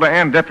get a hold of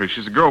Ann Detry.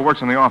 She's the girl who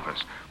works in the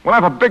office. We'll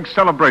have a big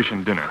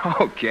celebration dinner.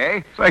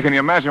 Okay. Say, can you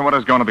imagine what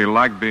it's going to be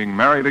like being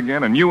married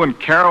again, and you and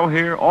Carol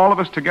here, all of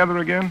us together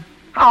again?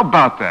 How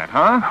about that,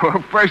 huh?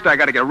 Well, first I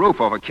got to get a roof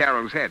over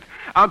Carol's head.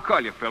 I'll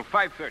call you, Phil,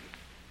 5:30.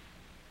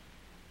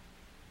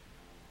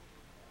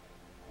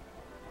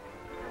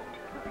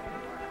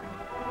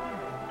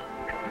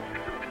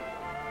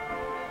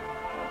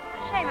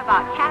 Shame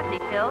about Kathy,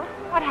 Phil.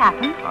 What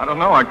happened? I don't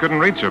know. I couldn't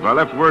reach her, but I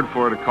left word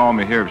for her to call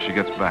me here if she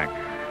gets back.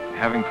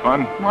 Having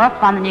fun? More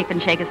fun than you can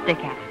shake a stick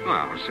at.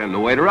 Well, send the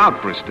waiter out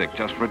for a stick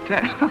just for a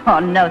test. Oh,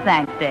 no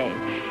thanks, Dave.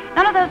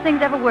 None of those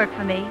things ever worked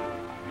for me.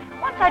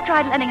 Once I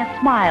tried letting a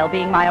smile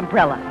being my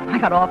umbrella. I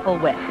got awful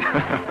wet.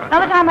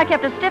 Another time I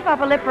kept a stiff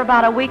upper lip for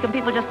about a week and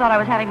people just thought I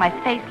was having my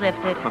face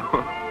lifted.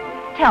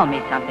 Tell me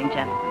something,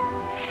 gentlemen.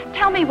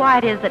 Tell me why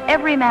it is that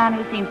every man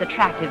who seems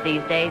attractive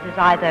these days is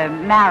either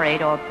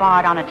married or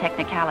barred on a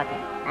technicality.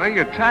 Well,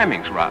 your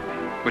timing's rotten,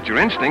 but your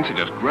instincts are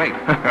just great.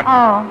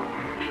 Oh.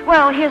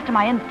 Well, here's to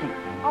my instincts.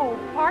 Oh,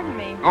 pardon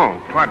me. Oh,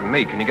 pardon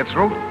me. Can you get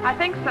through? I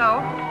think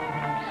so.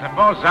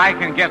 Suppose I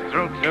can get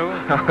through, too?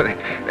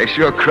 They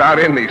sure crowd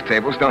in these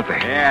tables, don't they?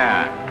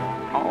 Yeah.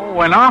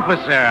 Oh, an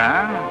officer,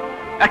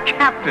 huh? A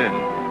captain.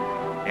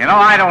 You know,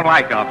 I don't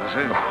like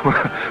officers.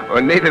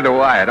 Well, neither do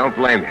I. I don't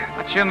blame you.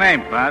 What's your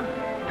name, Bud?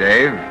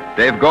 Dave.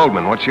 Dave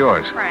Goldman. What's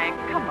yours? Frank,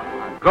 come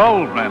on.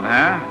 Goldman,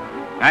 huh?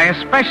 I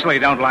especially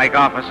don't like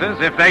officers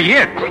if they're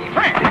yit.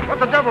 Frank, what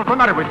the devil's the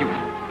matter with you?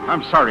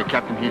 I'm sorry,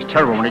 Captain. He's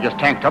terrible when he gets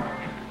tanked up.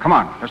 Come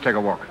on, let's take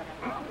a walk.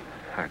 All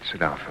right,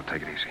 sit down, Phil.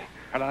 Take it easy.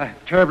 Well, I'm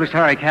terribly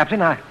sorry,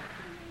 Captain. I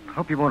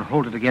hope you won't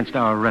hold it against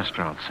our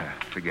restaurant, sir.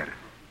 Forget it.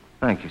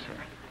 Thank you,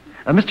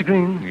 sir. Mr.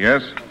 Green?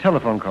 Yes?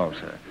 Telephone call,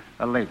 sir.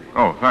 A lady.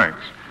 Oh, thanks.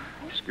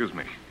 Excuse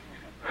me.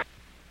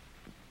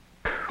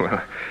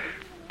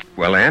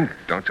 Well, Ann,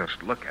 don't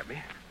just look at me.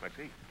 Let's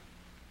eat.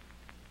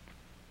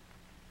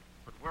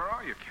 But where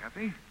are you,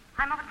 Kathy?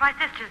 I'm up at my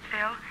sister's,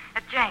 Phil,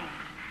 at Jane's.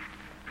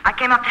 I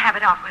came up to have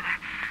it off with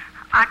her.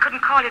 I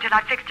couldn't call you till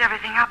I fixed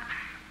everything up.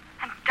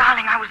 And,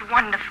 darling, I was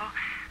wonderful.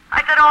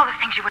 I said all the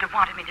things you would have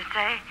wanted me to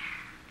say.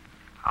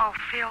 Oh,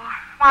 Phil,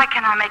 why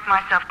can't I make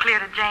myself clear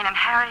to Jane and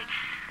Harry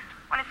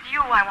when it's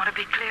you I want to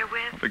be clear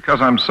with?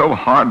 Because I'm so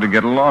hard to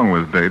get along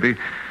with, baby.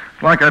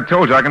 Like I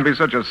told you, I can be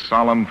such a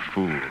solemn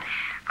fool.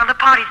 Well, the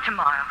party's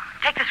tomorrow.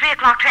 Take the 3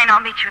 o'clock train. I'll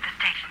meet you at the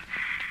station.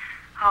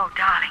 Oh,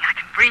 darling, I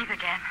can breathe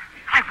again.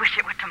 I wish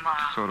it were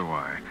tomorrow. So do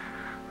I.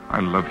 I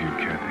love you,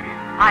 Kathy.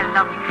 I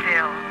love you,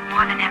 Phil,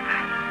 more than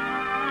ever.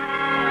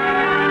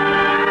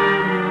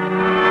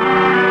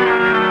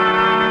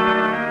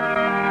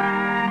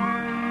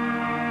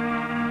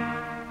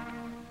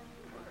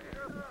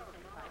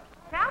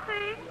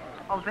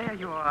 Oh, there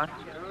you are.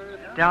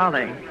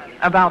 Darling,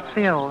 about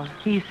Phil.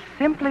 He's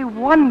simply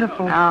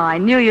wonderful. Oh, I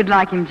knew you'd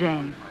like him,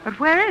 Jane. But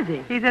where is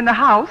he? He's in the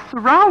house,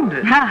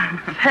 surrounded.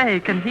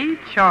 Say, can he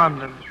charm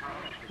them?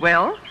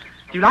 Well,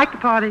 do you like the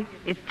party?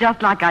 It's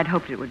just like I'd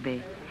hoped it would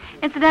be.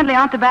 Incidentally,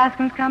 aren't the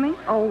Baskins coming?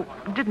 Oh,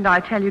 didn't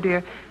I tell you,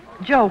 dear?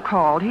 Joe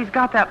called. He's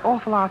got that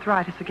awful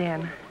arthritis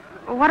again.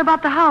 What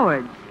about the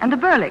Howards and the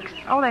Burlicks?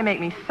 Oh, they make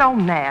me so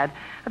mad.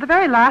 At the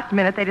very last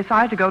minute, they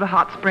decided to go to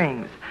Hot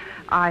Springs.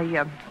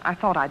 I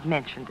thought I'd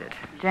mentioned it.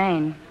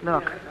 Jane,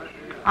 look.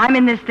 I'm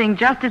in this thing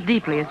just as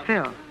deeply as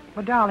Phil.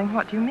 Well, darling,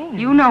 what do you mean?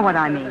 You know what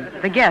I mean.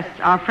 The guests,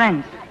 our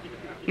friends.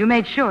 You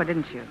made sure,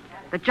 didn't you,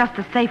 that just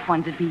the safe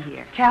ones would be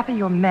here. Kathy,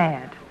 you're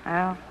mad.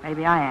 Well,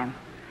 maybe I am.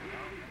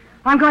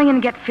 I'm going in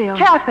and get Phil.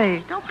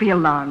 Kathy! Don't be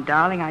alarmed,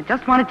 darling. I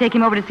just want to take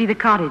him over to see the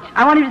cottage.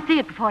 I want him to see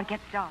it before it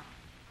gets dark.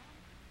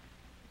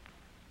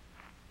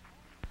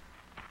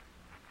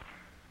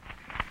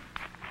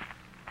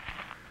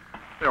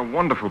 They're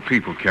wonderful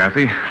people,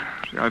 Kathy.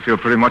 See, I feel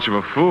pretty much of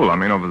a fool. I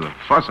mean, over the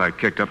fuss I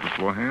kicked up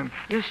beforehand.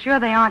 You're sure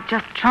they aren't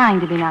just trying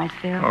to be nice,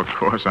 Phil? Oh, of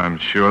course, I'm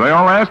sure. They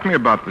all asked me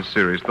about the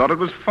series. Thought it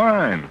was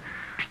fine.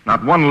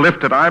 Not one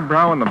lifted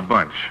eyebrow in the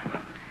bunch.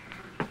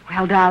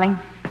 Well, darling,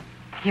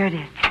 here it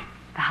is.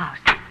 The house.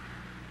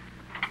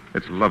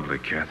 It's lovely,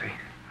 Kathy.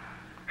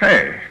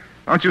 Hey,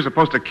 aren't you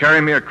supposed to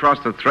carry me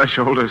across the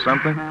threshold or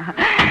something?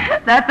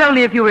 That's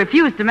only if you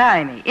refuse to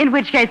marry me, in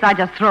which case I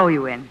just throw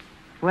you in.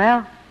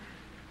 Well...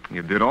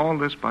 You did all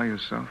this by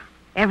yourself?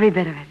 Every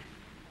bit of it.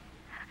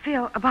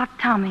 Phil, about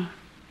Tommy.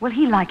 Will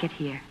he like it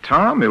here?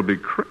 Tom, he'll be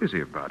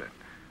crazy about it.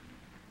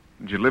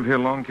 Did you live here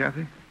long,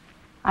 Kathy?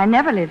 I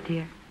never lived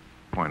here.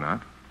 Why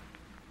not?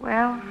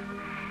 Well,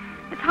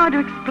 it's hard to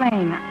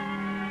explain.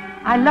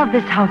 I love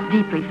this house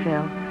deeply,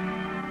 Phil.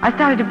 I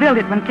started to build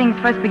it when things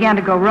first began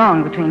to go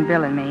wrong between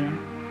Bill and me.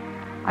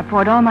 I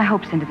poured all my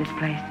hopes into this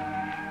place.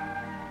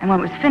 And when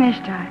it was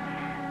finished,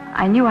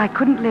 I knew I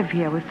couldn't live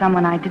here with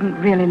someone I didn't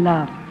really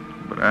love.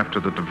 But after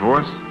the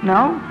divorce?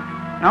 No,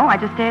 I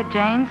just stay at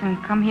Jane's and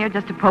come here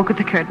just to poke at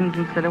the curtains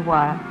and sit a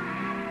while.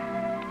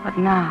 But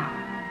now,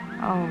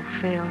 oh,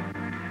 Phil,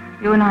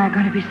 you and I are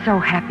going to be so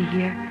happy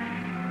here.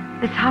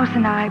 This house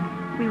and I,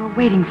 we were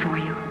waiting for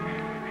you.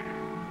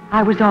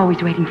 I was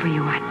always waiting for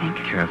you, I think.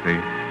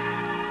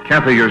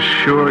 Kathy, you're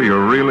sure?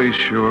 You're really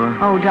sure?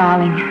 Oh,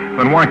 darling.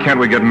 Then why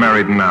can't we get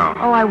married now?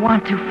 Oh, I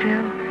want to,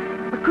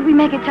 Phil. But could we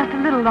make it just a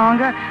little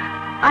longer?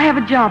 I have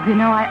a job, you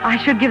know. I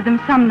should give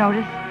them some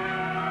notice.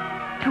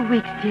 2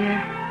 weeks,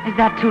 dear. Is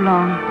that too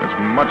long? That's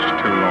much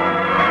too long.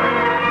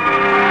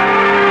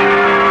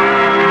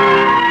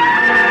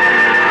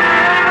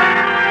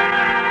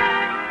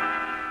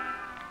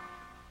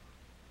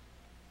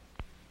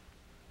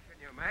 Can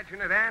you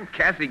imagine it, Ann?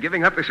 Kathy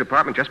giving up this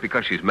apartment just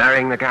because she's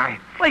marrying the guy?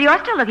 Well, you're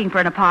still looking for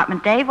an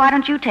apartment, Dave. Why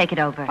don't you take it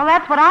over? Well,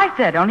 that's what I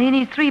said. Only he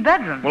needs 3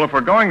 bedrooms. Well, if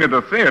we're going to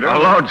the theater... Oh,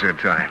 loads of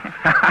time.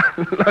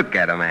 Look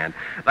at him, Ann.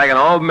 Like an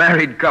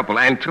all-married couple,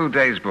 and 2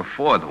 days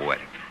before the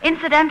wedding.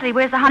 Incidentally,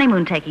 where's the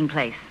honeymoon taking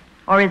place?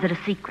 Or is it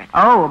a secret?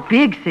 Oh, a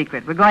big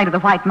secret. We're going to the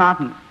White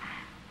Mountains.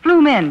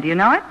 Flume Inn, do you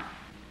know it?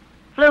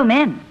 Flume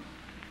Inn?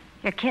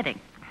 You're kidding.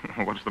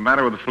 What's the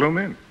matter with the Flume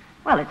Inn?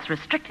 Well, it's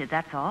restricted,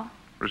 that's all.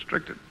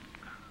 Restricted?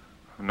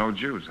 No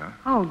Jews, huh?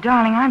 Oh,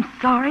 darling, I'm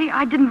sorry.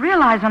 I didn't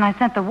realize when I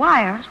sent the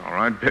wire. It's all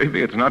right,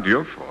 baby. It's not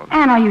your fault.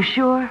 Ann, are you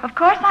sure? Of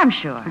course I'm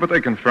sure. But they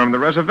confirmed the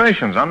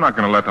reservations. I'm not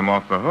going to let them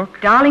off the hook.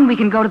 Darling, we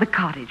can go to the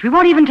cottage. We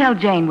won't even tell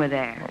Jane we're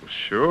there.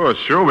 Oh,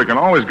 sure. We can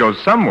always go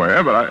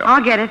somewhere, but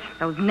I'll get it.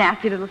 Those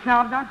nasty little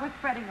snobs aren't worth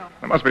fretting over.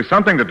 There must be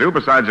something to do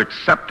besides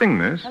accepting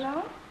this.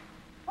 Hello?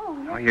 Oh,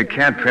 Oh, you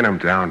can't pin them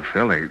down,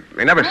 Phil.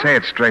 They never say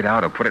it straight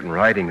out or put it in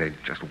writing. They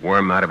just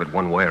worm out of it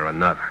one way or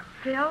another.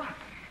 Phil?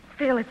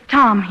 Phil, it's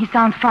Tom. He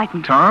sounds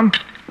frightened. Tom?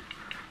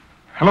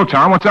 Hello,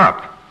 Tom. What's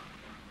up?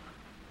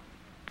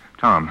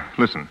 Tom,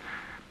 listen.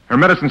 Her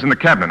medicine's in the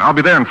cabinet. I'll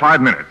be there in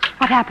 5 minutes.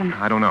 What happened?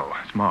 I don't know.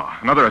 It's Ma.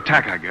 Another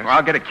attack, I guess. Well,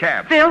 I'll get a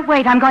cab. Phil,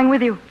 wait. I'm going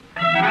with you.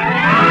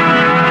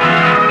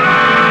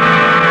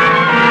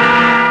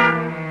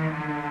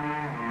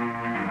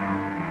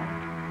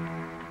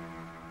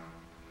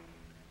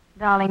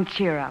 Darling,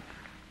 cheer up.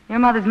 Your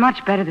mother's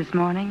much better this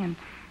morning, and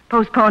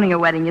postponing a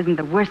wedding isn't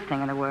the worst thing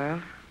in the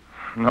world.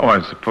 No,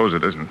 I suppose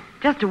it isn't.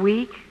 Just a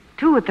week.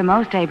 2 at the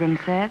most,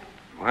 Abrams said.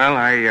 Well,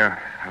 I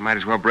might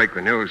as well break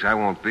the news. I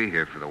won't be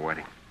here for the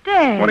wedding.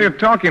 Dave. What are you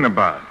talking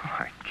about?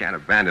 I can't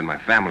abandon my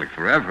family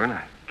forever, and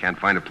I can't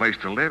find a place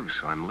to live,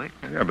 so I'm late.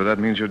 Yeah, but that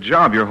means your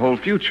job, your whole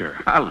future.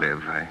 I'll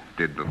live. I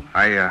did, Bill.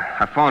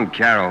 I phoned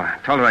Carol. I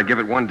told her I'd give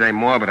it one day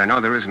more, but I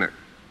know there isn't a...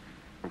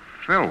 Oh,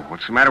 Phil,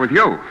 what's the matter with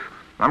you?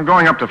 I'm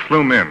going up to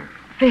Flume Inn.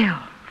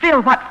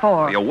 Phil, what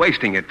for? You're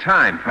wasting your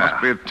time, pal.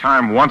 Must be a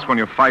time once when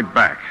you fight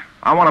back.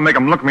 I want to make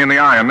them look me in the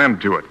eye and then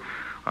do it.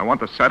 I want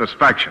the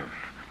satisfaction.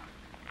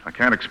 I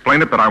can't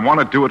explain it, but I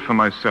want to do it for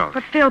myself.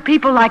 But, Phil,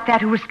 people like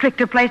that who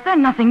restrict a place, they're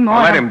nothing more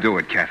Well, let than... him do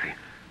it, Kathy.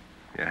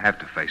 You have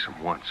to face him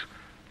once.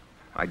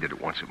 I did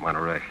it once at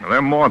Monterey. Well,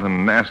 they're more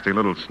than nasty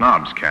little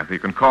snobs, Kathy. You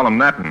can call them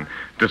that and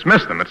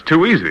dismiss them. It's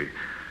too easy.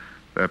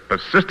 They're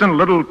persistent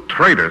little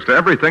traitors to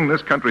everything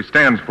this country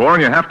stands for,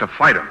 and you have to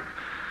fight them.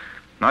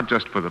 Not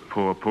just for the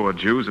poor, poor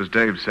Jews, as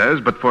Dave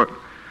says, but for...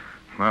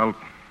 Well,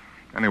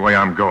 anyway,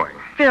 I'm going.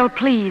 Phil,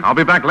 please. I'll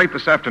be back late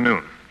this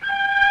afternoon.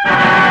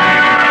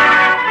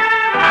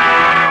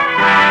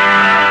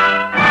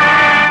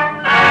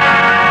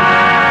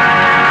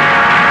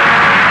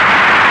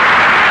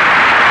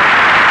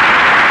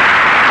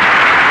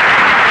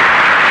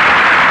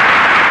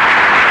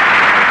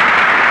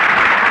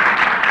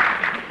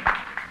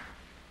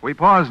 We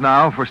pause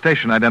now for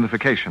station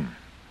identification.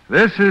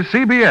 This is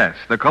CBS,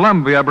 the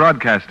Columbia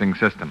Broadcasting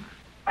System.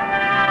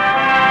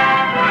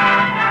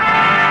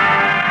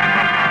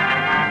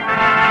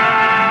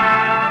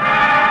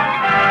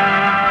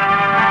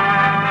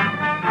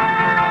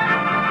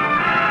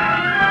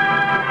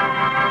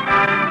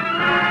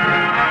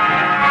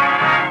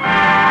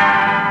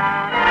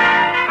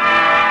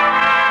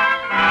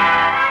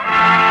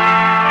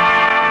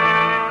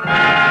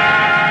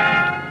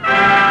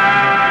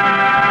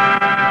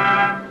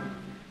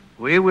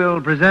 We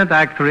will present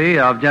Act 3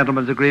 of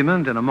Gentleman's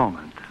Agreement in a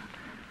moment.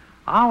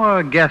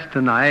 Our guest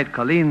tonight,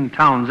 Colleen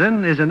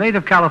Townsend, is a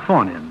native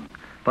Californian,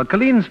 but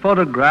Colleen's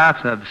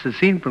photographs have been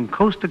seen from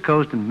coast to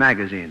coast in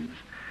magazines.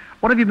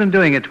 What have you been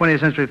doing at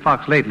 20th Century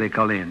Fox lately,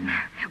 Colleen?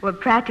 Well,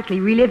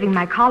 practically reliving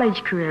my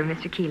college career,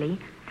 Mr. Keeley.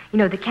 You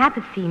know, the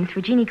campus scenes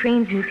for Jeannie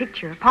Crane's new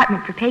picture,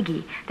 Apartment for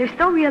Peggy, they're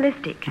so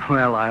realistic.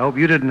 Well, I hope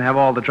you didn't have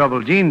all the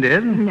trouble Jean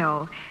did.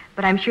 No,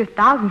 but I'm sure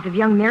thousands of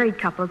young married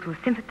couples will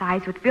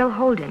sympathize with Bill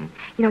Holden.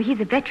 You know, he's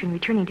a veteran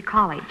returning to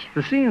college.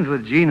 The scenes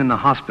with Jean in the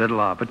hospital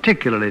are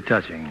particularly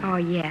touching. Oh,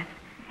 yes.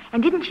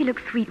 And didn't she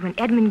look sweet when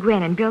Edmund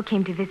Gwen and Bill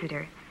came to visit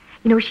her?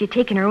 You know, she had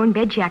taken her own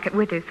bed jacket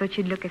with her so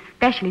she'd look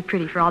especially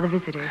pretty for all the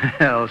visitors.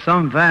 Well,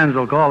 some fans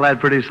will call that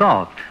pretty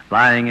soft,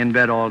 lying in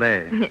bed all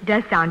day. It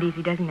does sound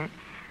easy, doesn't it?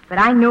 But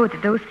I know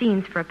that those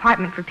scenes for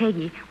Apartment for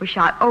Peggy were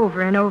shot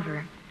over and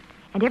over.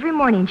 And every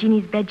morning,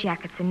 Jeannie's bed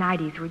jackets and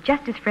nighties were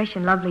just as fresh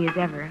and lovely as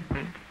ever.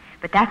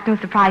 But that's no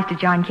surprise to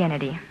John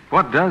Kennedy.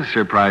 What does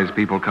surprise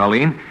people,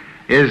 Colleen,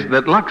 is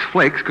that Lux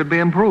Flakes could be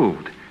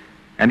improved.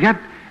 And yet,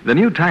 the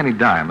new tiny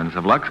diamonds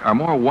of Lux are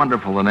more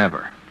wonderful than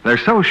ever. They're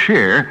so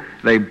sheer,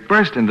 they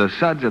burst into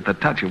suds at the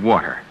touch of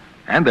water.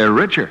 And they're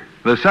richer.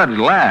 The suds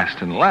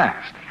last and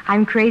last.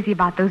 I'm crazy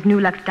about those new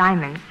Lux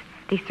diamonds.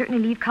 They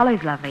certainly leave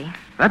colors lovely.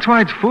 That's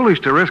why it's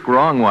foolish to risk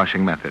wrong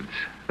washing methods.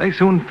 They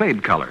soon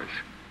fade colors.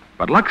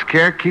 But Lux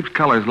Care keeps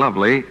colors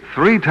lovely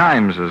 3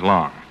 times as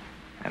long.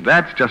 And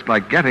that's just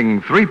like getting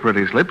 3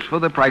 pretty slips for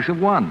the price of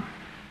 1.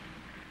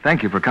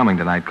 Thank you for coming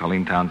tonight,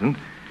 Colleen Townsend.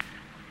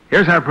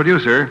 Here's our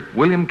producer,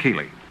 William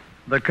Keeley.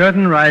 The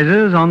curtain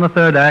rises on the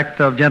third act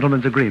of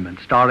Gentleman's Agreement,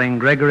 starring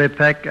Gregory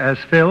Peck as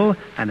Phil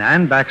and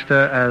Ann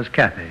Baxter as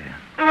Kathy.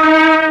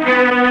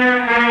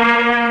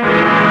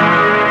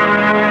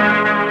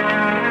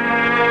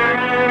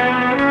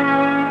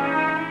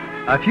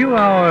 A few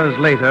hours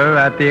later,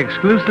 at the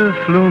exclusive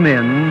Flume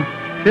Inn,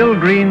 Phil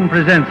Green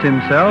presents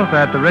himself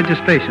at the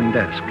registration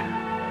desk.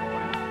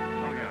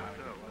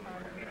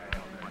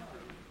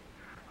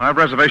 I have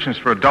reservations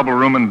for a double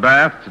room and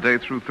bath today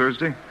through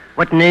Thursday.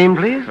 What name,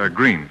 please?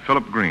 Green,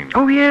 Philip Green.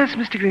 Oh, yes,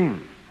 Mr.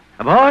 Green.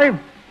 A boy,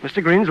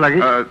 Mr. Green's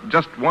luggage.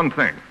 Just one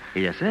thing.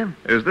 Yes, sir.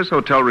 Is this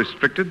hotel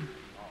restricted?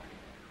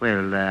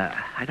 Well,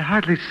 I'd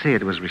hardly say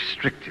it was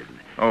restricted.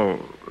 Oh,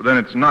 then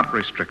it's not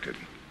restricted.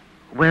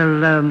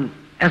 Well,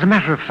 as a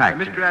matter of fact...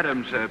 Mr.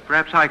 Adams,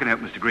 perhaps I can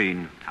help Mr.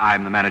 Green.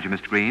 I'm the manager,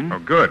 Mr. Green. Oh,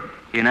 good.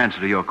 In answer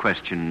to your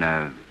question,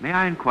 may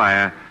I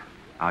inquire,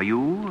 are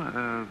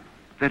you,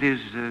 that is,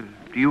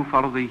 do you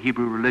follow the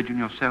Hebrew religion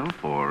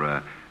yourself,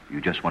 or You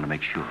just want to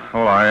make sure.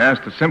 Well, I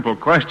asked a simple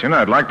question.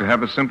 I'd like to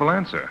have a simple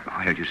answer.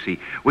 Well, you see,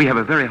 we have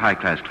a very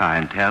high-class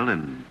clientele,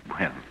 and,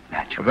 well,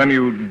 naturally. Well, then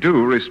you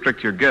do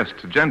restrict your guests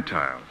to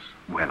Gentiles.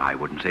 Well, I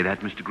wouldn't say that,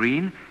 Mr.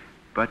 Green.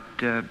 But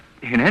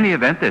in any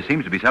event, there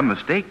seems to be some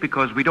mistake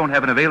because we don't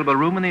have an available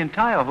room in the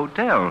entire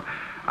hotel.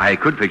 I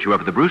could fix you up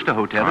at the Brewster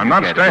Hotel. I'm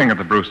not staying at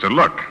the Brewster.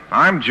 Look,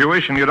 I'm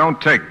Jewish and you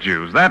don't take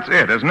Jews. That's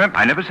it, isn't it?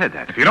 I never said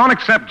that. If you don't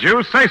accept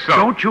Jews, say so.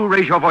 Don't you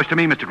raise your voice to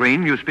me, Mr.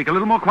 Green. You speak a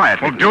little more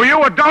quietly. Well, do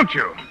you or don't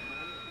you?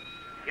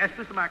 Yes,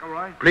 Mr.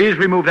 McElroy. Please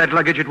remove that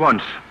luggage at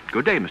once.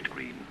 Good day, Mr.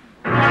 Green.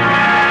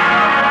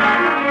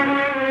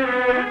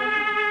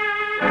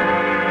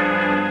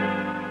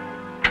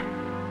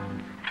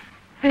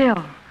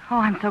 Phil. Oh,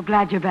 I'm so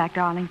glad you're back,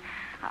 darling.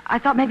 I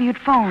thought maybe you'd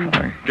phone.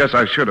 I guess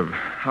I should have.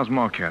 How's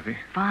Ma, Kathy?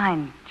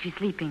 Fine. She's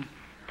sleeping.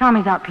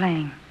 Tommy's out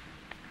playing.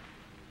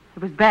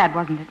 It was bad,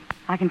 wasn't it?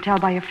 I can tell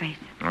by your face.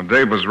 Well,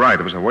 Dave was right.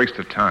 It was a waste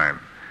of time.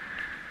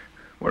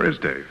 Where is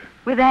Dave?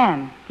 With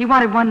Ann. He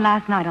wanted one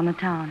last night on the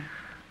town.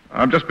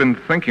 I've just been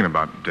thinking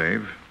about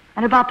Dave.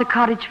 And about the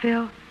cottage,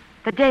 Phil?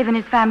 That Dave and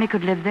his family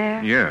could live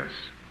there? Yes.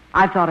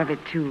 I've thought of it,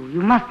 too.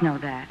 You must know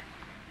that.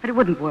 But it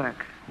wouldn't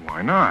work.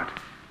 Why not?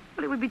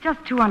 Well, it would be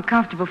just too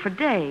uncomfortable for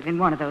Dave in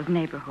one of those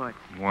neighborhoods.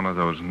 One of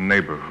those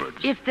neighborhoods.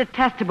 It's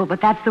detestable,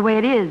 but that's the way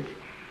it is.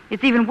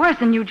 It's even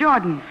worse in New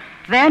Jordan.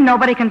 There,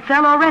 nobody can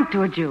sell or rent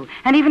to a Jew.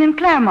 And even in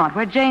Claremont,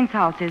 where Jane's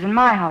house is and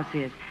my house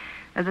is,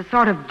 there's a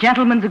sort of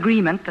gentleman's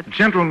agreement that...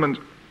 Gentleman's...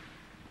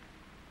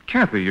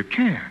 Kathy, you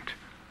can't.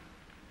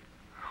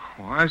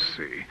 Oh, I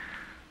see.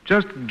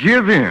 Just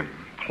give in.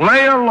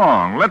 Play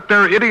along. Let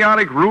their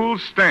idiotic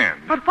rules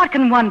stand. But what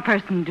can one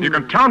person do? You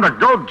can tell them to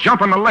go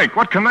jump in the lake.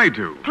 What can they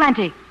do?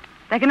 Plenty.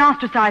 They can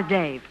ostracize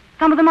Dave.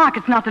 Some of the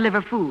markets not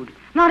deliver food.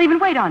 Not even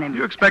wait on him.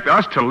 You expect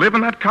us to live in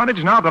that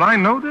cottage now that I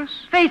know this?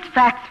 Face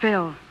facts,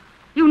 Phil.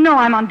 You know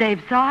I'm on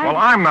Dave's side. Well,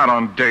 I'm not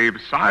on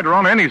Dave's side or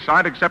on any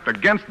side except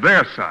against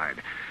their side.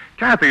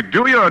 Kathy,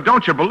 do you or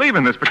don't you believe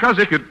in this? Because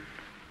if you...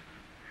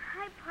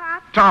 Hi,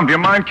 Pop. Tom, do you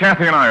mind?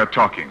 Kathy and I are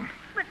talking.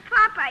 But,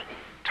 Pop,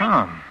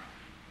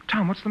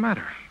 Tom, what's the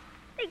matter?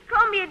 They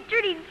called me a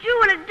dirty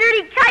Jew and a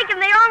dirty kike,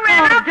 and they all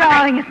ran up. Oh,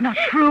 darling, it's not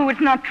true.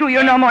 It's not true.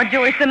 You're no more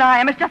Jewish than I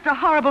am. It's just a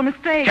horrible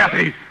mistake.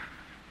 Kathy!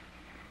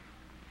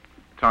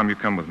 Tom, you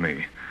come with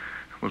me.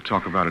 We'll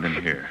talk about it in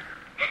here.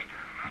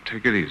 Now,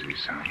 take it easy,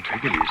 son.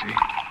 Take it easy.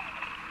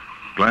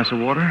 Glass of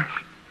water?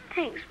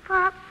 Thanks,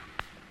 Pop.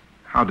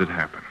 How'd it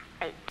happen?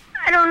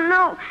 I don't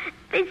know.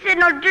 They said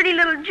no dirty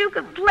little Jew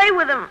could play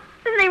with them.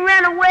 Then they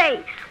ran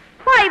away.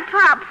 Why,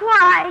 Pop?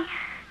 Why?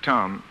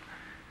 Tom,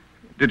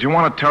 did you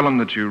want to tell them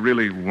that you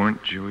really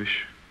weren't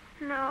Jewish?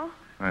 No.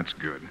 That's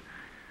good.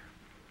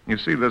 You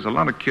see, there's a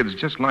lot of kids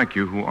just like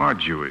you who are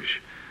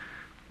Jewish.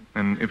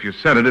 And if you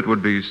said it, it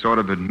would be sort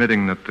of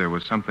admitting that there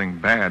was something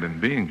bad in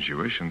being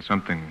Jewish and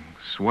something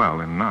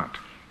swell in not.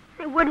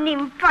 They wouldn't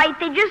even fight.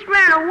 They just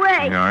ran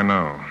away. Yeah, I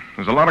know.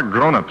 There's a lot of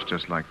grown-ups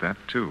just like that,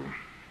 too.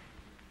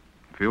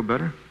 Feel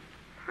better?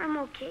 I'm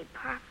okay,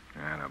 Pop.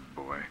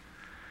 Attaboy.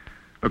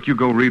 Look, you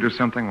go read or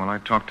something while I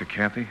talk to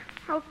Kathy.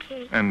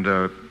 Okay. And,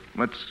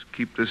 let's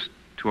keep this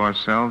to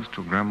ourselves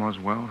till Grandma's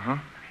well, huh?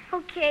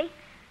 Okay.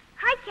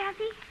 Hi,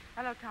 Kathy.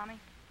 Hello, Tommy.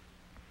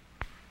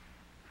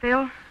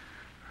 Phil?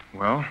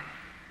 Well?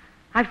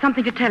 I've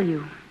something to tell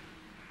you.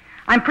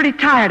 I'm pretty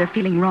tired of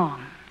feeling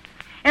wrong.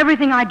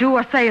 Everything I do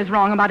or say is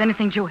wrong about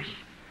anything Jewish.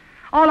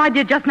 All I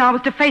did just now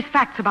was to face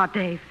facts about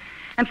Dave.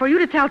 And for you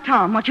to tell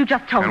Tom what you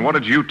just told me. And what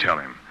did you tell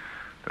him?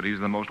 That he's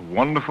the most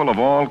wonderful of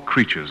all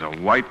creatures, a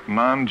white,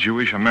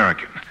 non-Jewish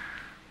American.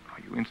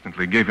 You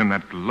instantly gave him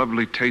that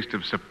lovely taste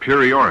of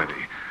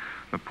superiority,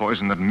 the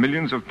poison that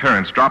millions of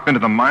parents drop into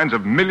the minds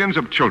of millions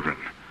of children.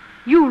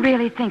 You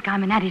really think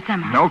I'm an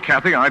anti-Semite? No,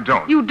 Kathy, I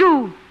don't. You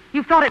do.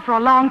 You've thought it for a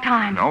long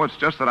time. No, it's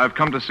just that I've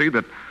come to see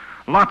that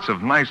lots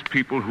of nice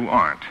people who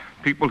aren't,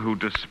 people who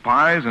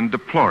despise and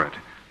deplore it,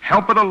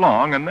 help it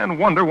along and then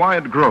wonder why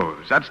it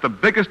grows. That's the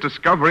biggest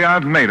discovery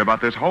I've made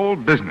about this whole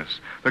business.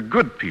 The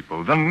good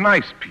people, the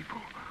nice people.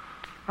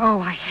 Oh,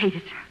 I hate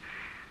it.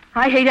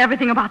 I hate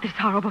everything about this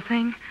horrible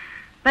thing.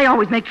 They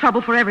always make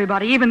trouble for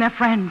everybody, even their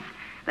friends.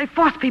 They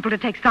force people to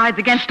take sides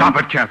against them.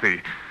 Stop it,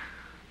 Kathy.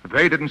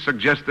 They didn't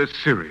suggest this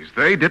series.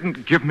 They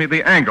didn't give me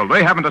the angle.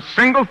 They haven't a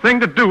single thing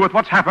to do with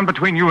what's happened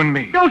between you and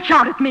me. Don't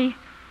shout at me.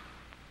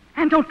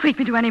 And don't treat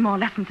me to any more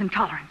lessons in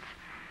tolerance.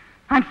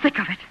 I'm sick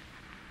of it.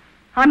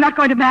 I'm not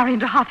going to marry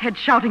into hothead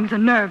shoutings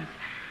and nerves.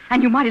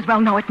 And you might as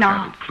well know it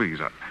now. Kathy, please,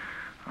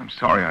 I'm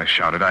sorry I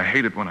shouted. I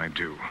hate it when I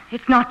do.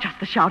 It's not just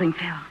the shouting,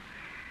 Phil.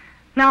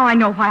 Now I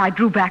know why I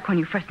drew back when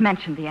you first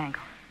mentioned the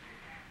angle.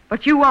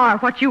 But you are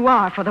what you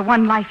are for the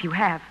one life you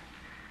have.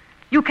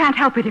 You can't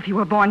help it if you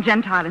were born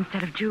Gentile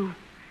instead of Jew.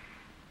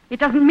 It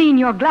doesn't mean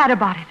you're glad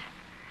about it.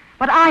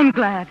 But I'm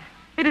glad.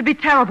 It'd be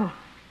terrible.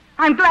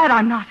 I'm glad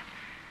I'm not.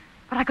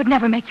 But I could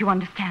never make you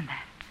understand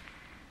that.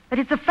 That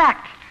it's a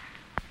fact.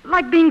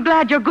 Like being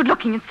glad you're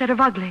good-looking instead of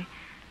ugly.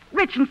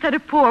 Rich instead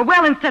of poor.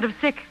 Well instead of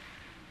sick.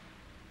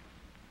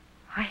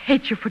 I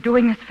hate you for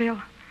doing this,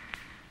 Phil.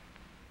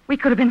 We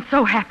could have been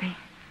so happy.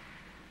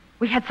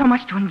 We had so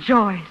much to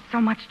enjoy,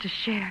 so much to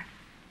share.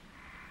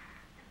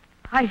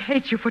 I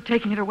hate you for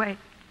taking it away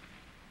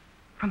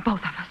from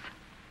both of us.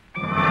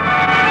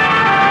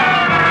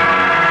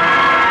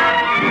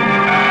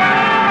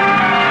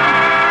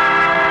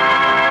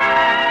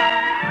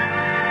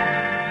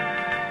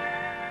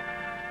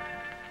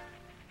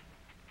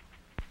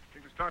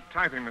 Start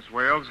typing, Miss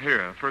Wales.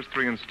 Here, first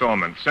 3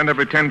 installments. Send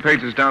every 10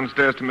 pages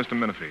downstairs to Mr.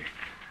 Menifee.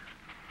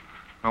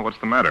 Oh, what's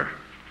the matter?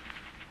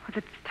 Well,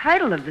 the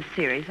title of the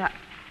series,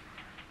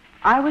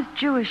 I was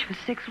Jewish for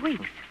 6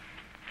 weeks.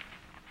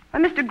 Why,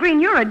 Mr.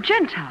 Green, you're a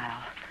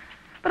Gentile.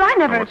 But I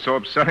never... Oh, what's so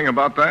upsetting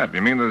about that?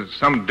 You mean there's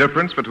some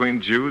difference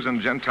between Jews and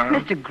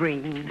Gentiles? Mr.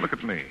 Green. Look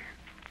at me.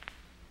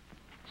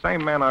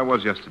 Same man I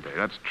was yesterday.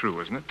 That's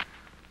true, isn't it?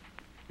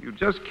 You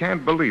just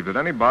can't believe that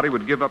anybody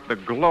would give up the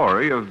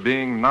glory of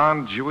being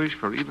non-Jewish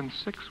for even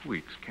 6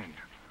 weeks, can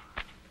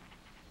you?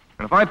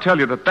 And if I tell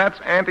you that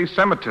that's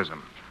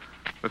anti-Semitism,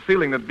 the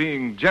feeling that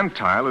being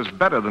Gentile is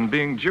better than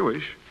being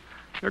Jewish,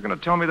 you're going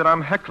to tell me that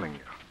I'm heckling you,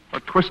 or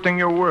twisting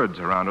your words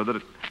around, or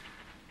that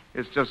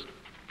it's just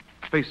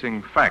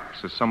facing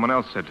facts, as someone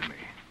else said to me.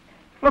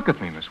 Look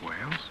at me, Miss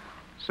Wales.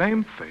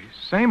 Same face,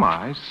 same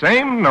eyes,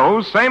 same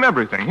nose, same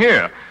everything.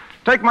 Here.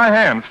 Take my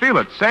hand. Feel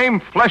it.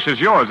 Same flesh as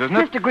yours, isn't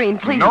it? Mr. Green,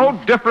 please.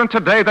 No different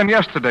today than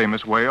yesterday,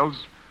 Miss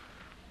Wales.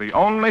 The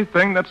only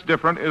thing that's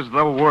different is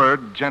the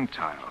word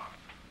Gentile.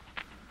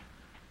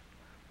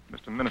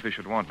 Mr. Menifee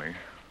should want me.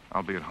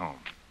 I'll be at home.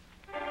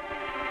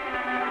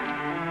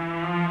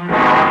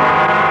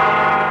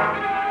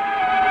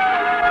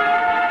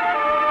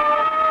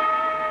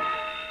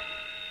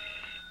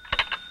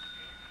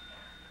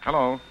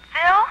 Hello.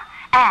 Phil?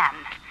 Anne.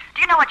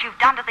 Do you know what you've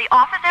done to the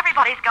office?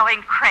 Everybody's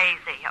going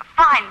crazy. A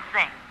fine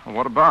thing. Well,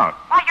 what about?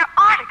 Why, your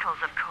articles,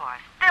 of course.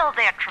 Phil,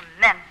 they're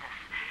tremendous.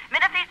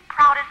 Menifee's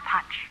proud as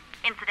punch.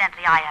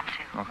 Incidentally, I am,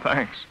 too. Oh,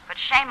 thanks. But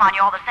shame on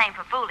you all the same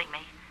for fooling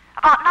me.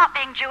 About not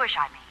being Jewish,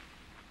 I mean.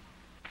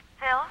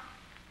 Phil?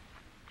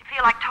 Do you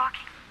feel like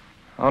talking?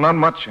 Oh, not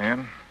much,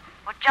 Anne.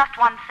 Well, just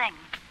one thing.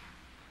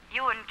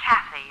 You and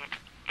Kathy,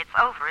 it's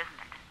over,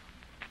 isn't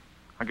it?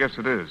 I guess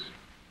it is.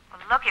 Well,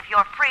 look, if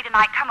you're free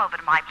tonight, come over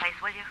to my place,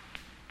 will you?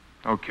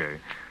 Okay.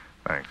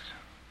 Thanks.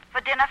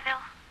 For dinner, Phil?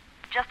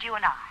 Just you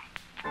and I.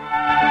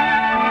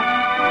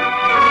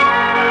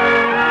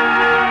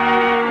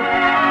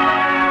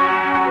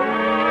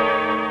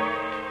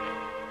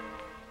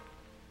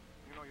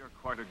 You know, you're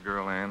quite a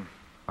girl, Anne.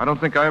 I don't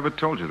think I ever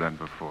told you that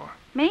before.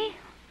 Me?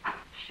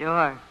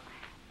 Sure.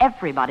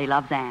 Everybody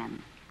loves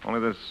Anne. Only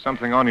there's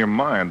something on your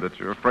mind that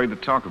you're afraid to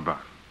talk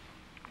about.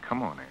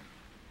 Come on, Anne.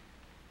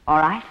 All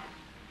right.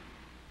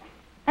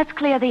 Let's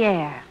clear the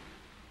air.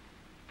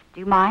 Do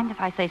you mind if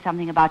I say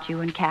something about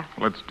you and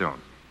Kathy? Let's don't.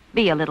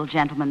 Be a little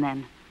gentleman,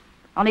 then.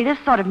 Only this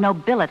sort of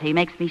nobility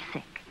makes me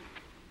sick.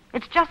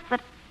 It's just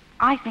that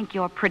I think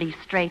you're pretty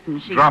straight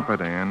and she... Drop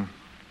it, Anne.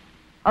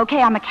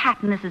 Okay, I'm a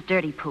cat and this is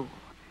dirty pool.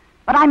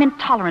 But I'm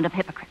intolerant of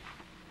hypocrites.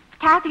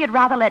 Kathy would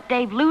rather let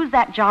Dave lose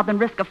that job than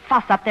risk a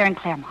fuss up there in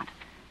Claremont.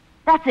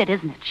 That's it,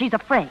 isn't it? She's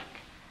afraid.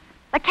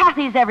 The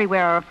Cathys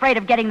everywhere are afraid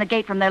of getting the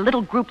gate from their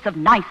little groups of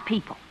nice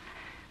people.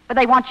 But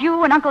they want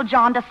you and Uncle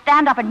John to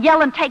stand up and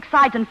yell and take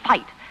sides and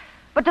fight.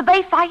 But do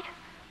they fight?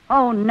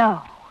 Oh,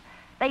 no.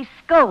 They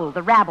scold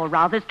the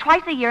rabble-rousers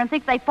twice a year and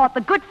think they fought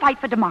the good fight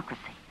for democracy.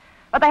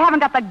 But they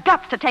haven't got the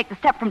guts to take the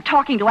step from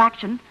talking to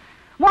action.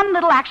 One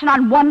little action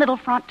on one little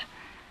front.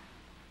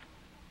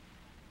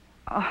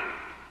 Oh.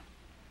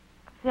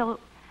 Phil,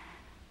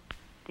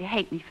 do you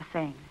hate me for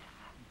saying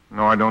this?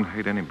 No, I don't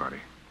hate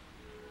anybody.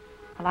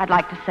 Well, I'd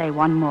like to say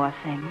one more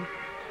thing.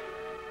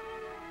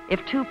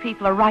 If two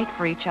people are right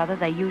for each other,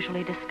 they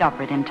usually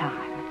discover it in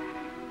time.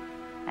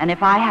 And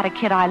if I had a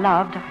kid I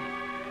loved,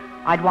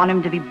 I'd want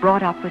him to be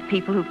brought up with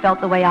people who felt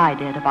the way I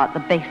did about the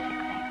basic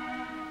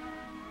thing.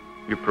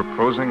 You're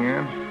proposing,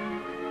 Anne?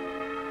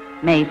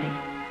 Maybe.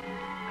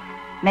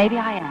 Maybe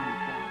I am.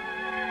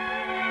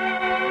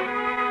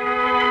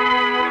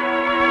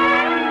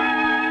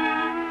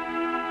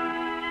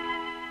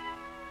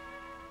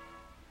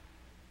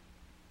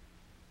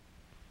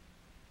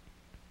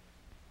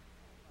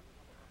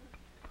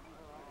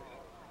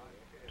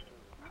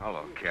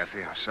 Hello,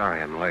 Kathy. I'm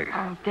sorry I'm late.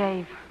 Oh,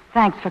 Dave,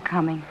 thanks for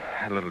coming.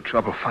 I had a little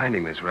trouble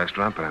finding this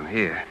restaurant, but I'm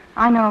here.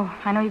 I know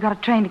you got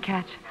a train to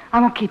catch. I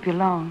won't keep you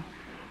long.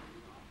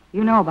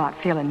 You know about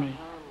Phil and me.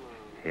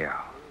 Yeah.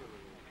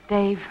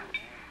 Dave,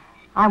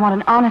 I want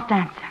an honest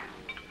answer.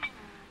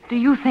 Do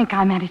you think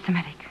I'm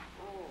anti-Semitic?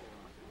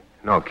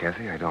 No,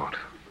 Kathy, I don't.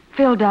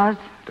 Phil does.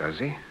 Does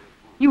he?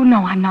 You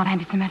know I'm not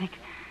anti-Semitic.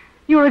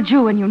 You're a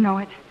Jew and you know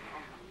it.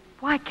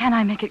 Why can't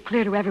I make it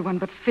clear to everyone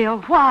but Phil?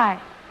 Why?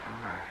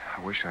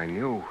 I wish I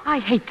knew. I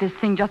hate this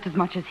thing just as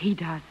much as he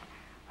does.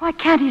 Why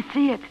can't he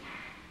see it?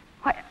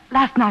 Why,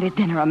 last night at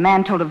dinner, a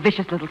man told a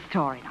vicious little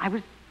story. I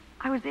was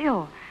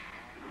ill.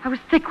 I was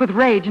thick with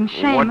rage and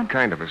shame. What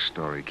kind of a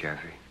story,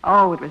 Kathy?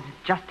 Oh, it was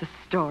just a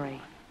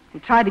story. He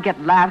tried to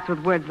get laughs with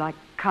words like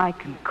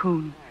kike and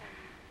coon.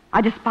 I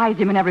despised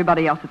him and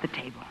everybody else at the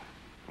table.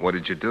 What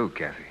did you do,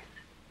 Kathy?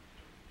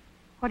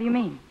 What do you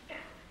mean?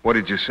 What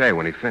did you say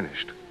when he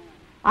finished?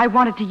 I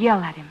wanted to yell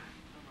at him,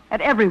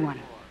 at everyone.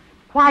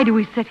 Why do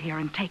we sit here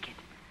and take it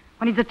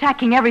when he's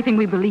attacking everything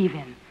we believe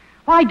in?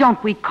 Why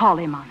don't we call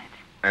him on it?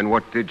 And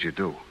what did you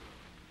do?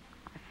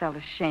 I felt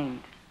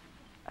ashamed.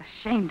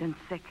 Ashamed and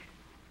sick.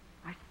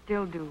 I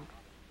still do.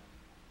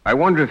 I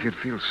wonder if you'd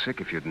feel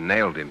sick if you'd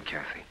nailed him,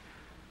 Kathy.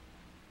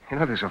 You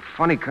know, there's a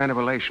funny kind of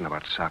elation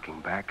about socking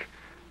back.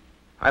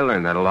 I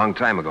learned that a long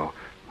time ago.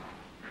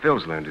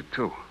 Phil's learned it,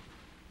 too.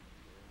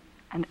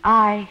 And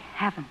I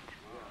haven't.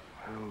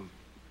 Well,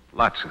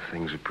 lots of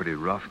things are pretty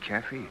rough,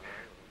 Kathy.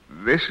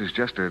 This is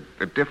just a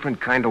different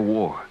kind of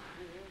war.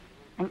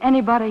 And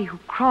anybody who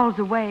crawls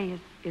away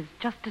is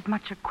just as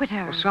much a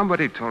quitter. Well,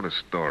 somebody told a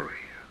story.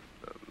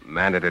 A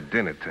man at a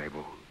dinner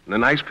table. The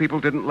nice people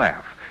didn't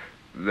laugh.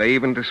 They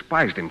even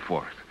despised him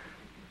for it.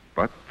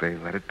 But they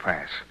let it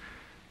pass.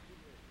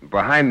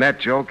 Behind that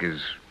joke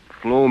is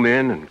Flume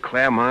Inn and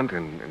Claremont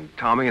and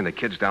Tommy and the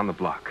kids down the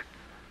block.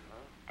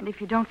 And if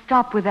you don't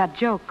stop with that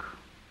joke,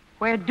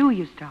 where do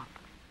you stop?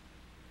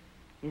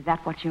 Is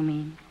that what you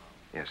mean?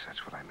 Yes,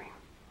 that's what I mean.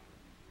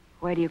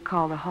 Where do you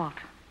call the halt?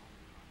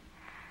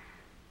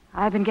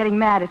 I've been getting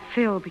mad at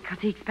Phil because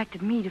he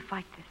expected me to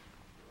fight this,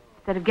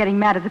 instead of getting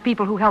mad at the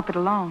people who help it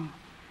along.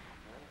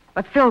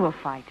 But Phil will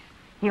fight.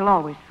 He'll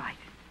always fight.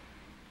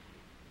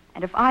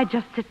 And if I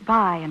just sit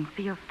by and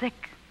feel sick,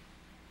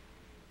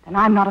 then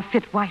I'm not a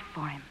fit wife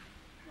for him.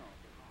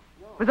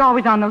 It was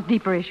always on those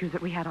deeper issues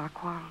that we had our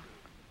quarrels.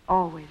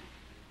 Always.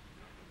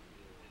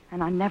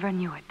 And I never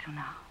knew it till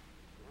now.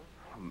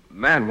 A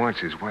man wants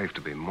his wife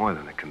to be more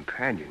than a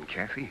companion,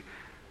 Kathy.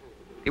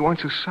 He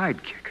wants a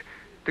sidekick,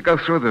 to go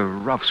through the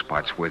rough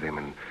spots with him.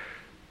 And,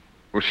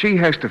 well, she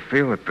has to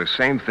feel that the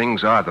same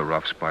things are the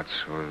rough spots,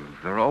 or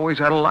they're always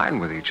out of line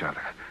with each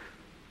other.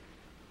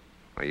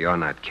 Well, you're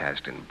not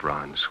cast in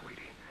bronze,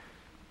 sweetie.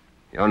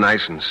 You're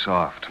nice and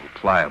soft and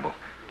pliable.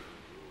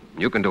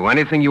 You can do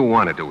anything you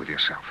want to do with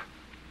yourself.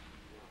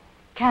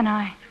 Can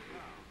I?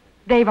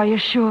 Dave, are you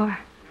sure?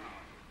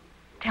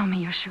 Tell me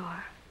you're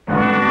sure.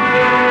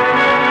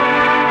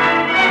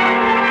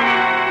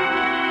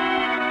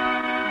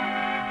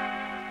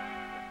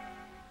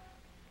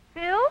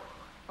 Phil?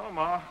 Oh,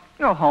 Ma.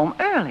 You're home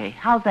early.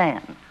 How's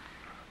Anne?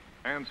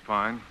 Anne's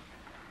fine.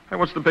 Hey,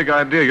 what's the big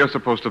idea? You're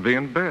supposed to be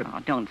in bed.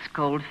 Oh, don't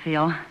scold,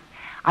 Phil.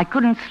 I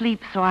couldn't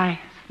sleep, so I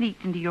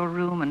sneaked into your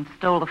room and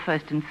stole the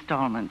first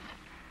installments.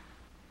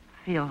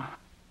 Phil,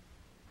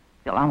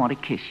 I want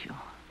to kiss you.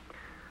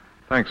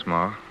 Thanks,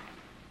 Ma.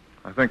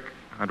 I think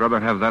I'd rather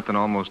have that than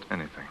almost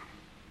anything.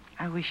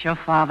 I wish your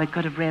father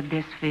could have read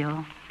this,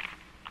 Phil.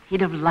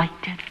 He'd have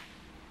liked it.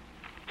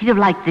 He'd have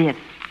liked this.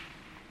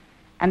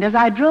 And as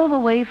I drove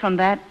away from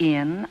that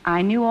inn,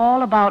 I knew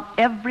all about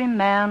every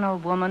man or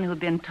woman who'd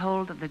been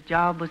told that the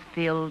job was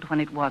filled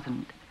when it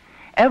wasn't.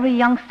 Every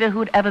youngster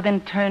who'd ever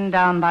been turned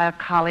down by a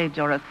college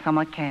or a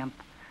summer camp.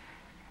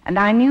 And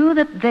I knew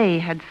that they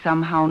had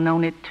somehow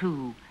known it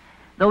too.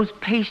 Those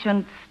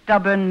patient,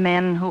 stubborn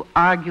men who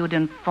argued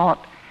and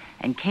fought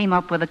and came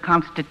up with a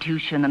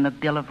Constitution and a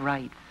Bill of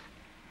Rights.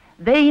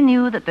 They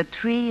knew that the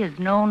tree is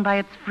known by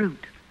its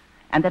fruit,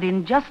 and that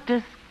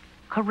injustice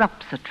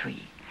corrupts a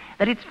tree,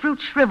 that its fruit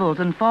shrivels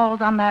and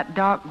falls on that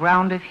dark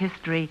ground of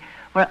history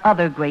where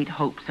other great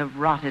hopes have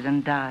rotted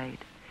and died,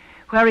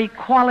 where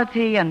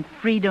equality and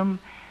freedom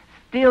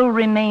still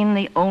remain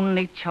the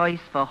only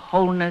choice for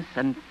wholeness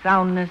and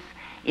soundness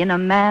in a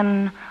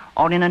man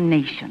or in a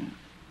nation.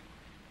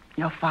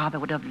 Your father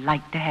would have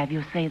liked to have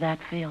you say that,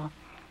 Phil.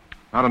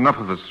 Not enough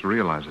of us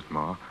realize it,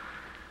 Ma.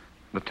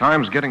 The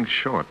time's getting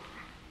short.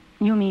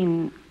 You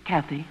mean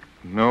Kathy?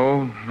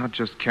 No, not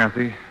just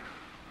Kathy.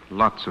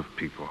 Lots of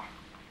people.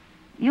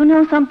 You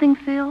know something,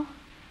 Phil?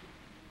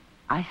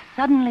 I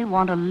suddenly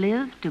want to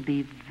live to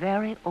be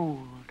very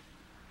old.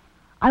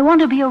 I want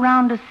to be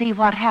around to see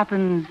what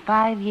happens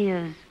 5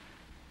 years,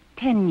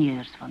 10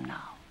 years from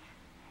now.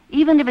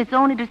 Even if it's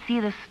only to see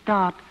the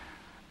start,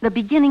 the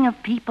beginning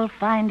of people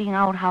finding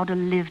out how to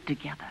live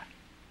together.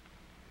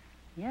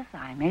 Yes,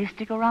 I may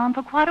stick around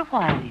for quite a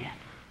while yet.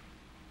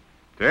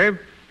 Dave?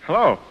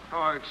 Hello.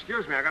 Oh,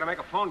 excuse me. I got to make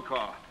a phone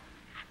call.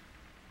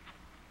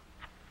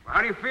 Well,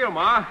 how do you feel,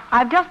 Ma?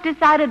 I've just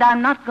decided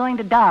I'm not going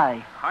to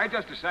die. I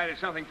just decided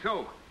something,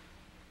 too.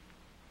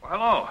 Well,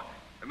 hello.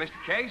 Mr.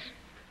 Case?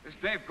 This is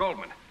Dave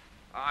Goldman.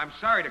 I'm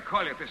sorry to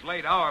call you at this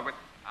late hour, but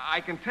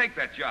I can take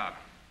that job.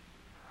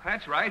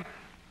 That's right.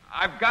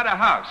 I've got a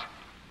house.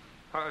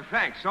 Oh,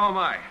 thanks. So am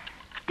I.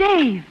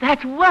 Dave,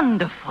 that's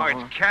wonderful. Oh,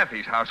 it's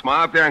Kathy's house,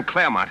 Ma, up there in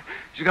Claremont.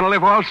 She's going to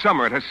live all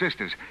summer at her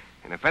sister's.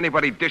 And if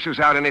anybody dishes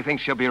out anything,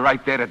 she'll be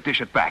right there to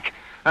dish it back.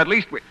 At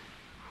least we...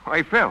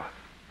 Hey, Phil.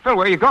 Phil,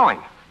 where are you going?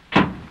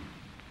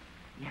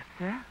 Yes,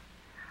 sir.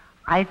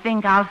 I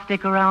think I'll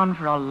stick around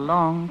for a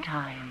long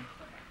time.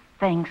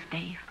 Thanks,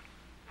 Dave.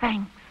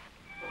 Thanks.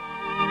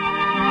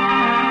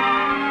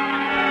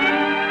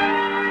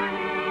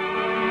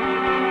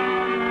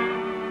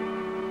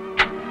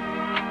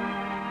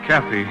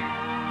 Kathy.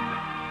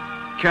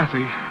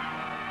 Kathy.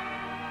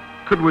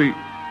 Could we...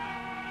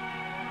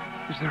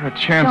 Is there a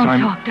chance Don't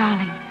talk,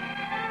 darling.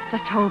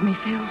 Just hold me,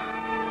 Phil.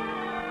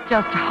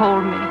 Just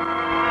hold me.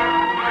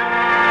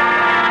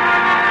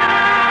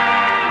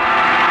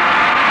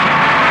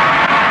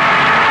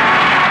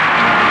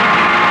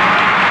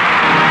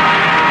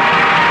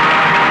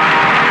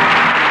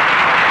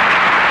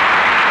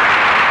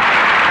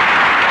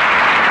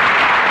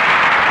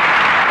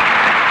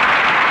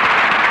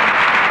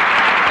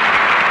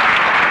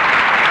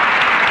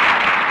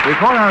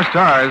 Before our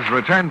stars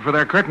return for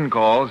their curtain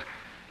calls,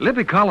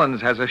 Libby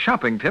Collins has a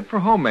shopping tip for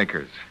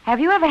homemakers. Have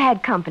you ever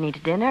had company to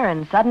dinner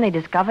and suddenly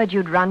discovered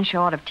you'd run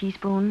short of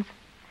teaspoons?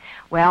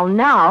 Well,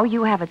 now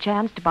you have a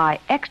chance to buy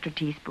extra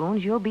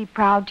teaspoons you'll be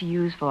proud to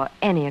use for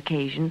any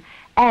occasion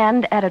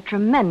and at a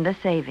tremendous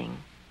saving.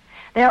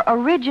 They're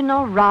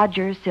original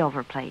Rogers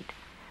silver plate,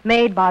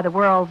 made by the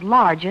world's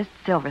largest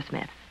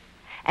silversmiths.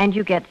 And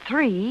you get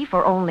 3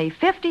 for only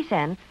 50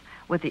 cents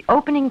with the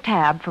opening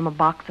tab from a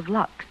box of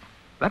Lux.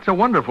 That's a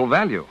wonderful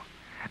value.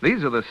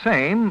 These are the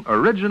same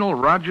original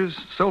Rogers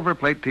silver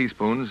plate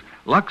teaspoons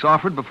Lux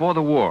offered before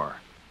the war.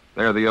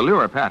 They're the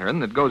Allure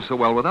pattern that goes so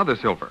well with other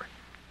silver.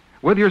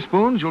 With your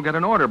spoons, you'll get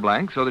an order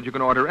blank so that you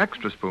can order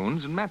extra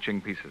spoons and matching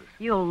pieces.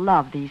 You'll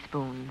love these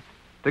spoons.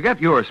 To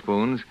get your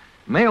spoons,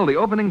 mail the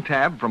opening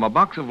tab from a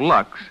box of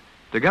Lux,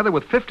 together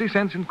with 50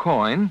 cents in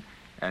coin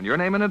and your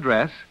name and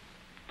address,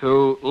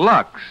 to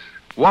Lux,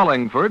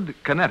 Wallingford,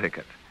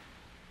 Connecticut.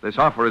 This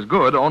offer is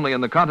good only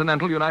in the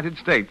continental United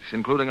States,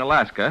 including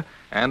Alaska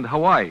and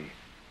Hawaii,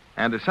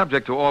 and is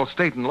subject to all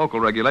state and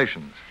local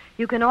regulations.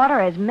 You can order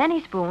as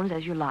many spoons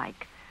as you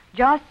like.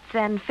 Just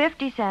send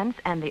 50 cents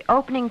and the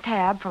opening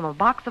tab from a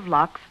box of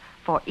Lux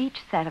for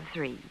each set of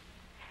 3.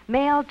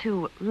 Mail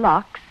to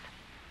Lux,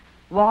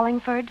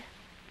 Wallingford,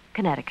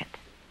 Connecticut.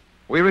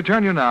 We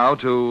return you now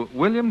to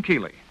William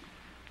Keighley.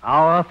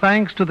 Our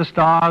thanks to the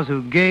stars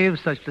who gave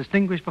such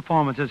distinguished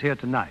performances here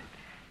tonight.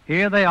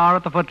 Here they are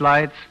at the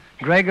footlights,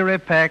 Gregory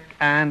Peck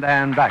and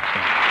Ann Baxter.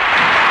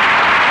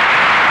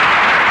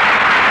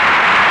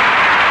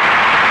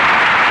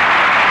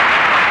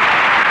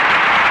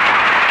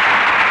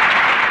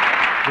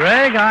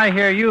 Greg, I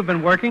hear you've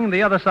been working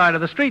the other side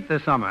of the street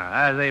this summer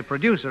as a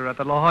producer at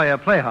the La Jolla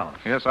Playhouse.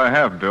 Yes, I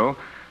have, Bill.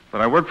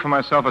 But I work for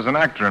myself as an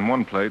actor in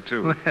one play,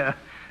 too. Well,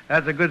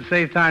 that's a good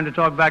safe time to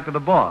talk back to the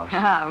boss.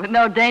 With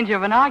no danger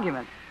of an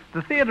argument.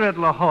 The theater at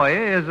La Jolla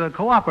is a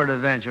cooperative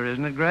venture,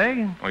 isn't it,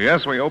 Greg? Well,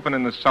 yes, we open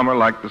in the summer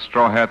like the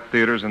Straw Hat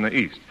Theaters in the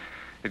East.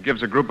 It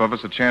gives a group of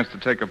us a chance to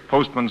take a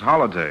postman's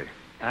holiday.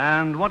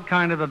 And what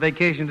kind of a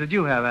vacation did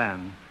you have,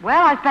 Ann?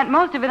 Well, I spent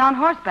most of it on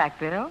horseback,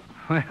 Bill.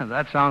 Well,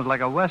 that sounds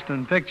like a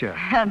Western picture.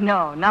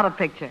 No, not a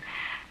picture.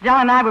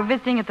 John and I were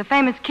visiting at the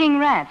famous King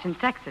Ranch in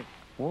Texas.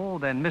 Oh,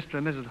 then Mr.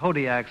 and Mrs.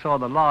 Hodiak saw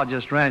the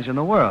largest ranch in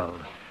the world.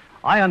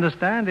 I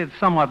understand it's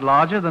somewhat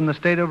larger than the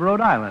state of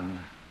Rhode Island.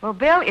 Well,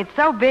 Bill, it's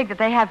so big that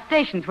they have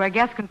stations where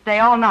guests can stay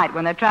all night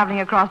when they're traveling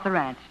across the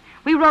ranch.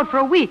 We rode for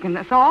a week and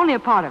saw only a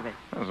part of it.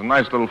 There's a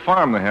nice little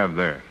farm they have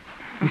there.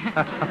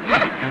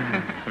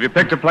 Have you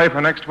picked a play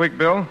for next week,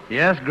 Bill?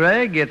 Yes,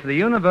 Greg. It's the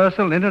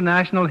Universal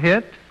International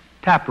hit,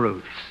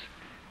 Taproots.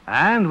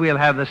 And we'll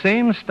have the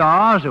same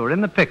stars who are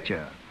in the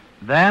picture,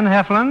 Van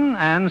Heflin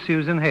and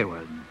Susan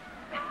Hayward.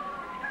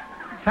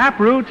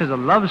 Taproots is a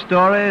love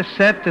story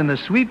set in the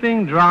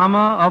sweeping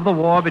drama of the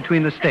war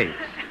between the states.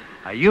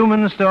 A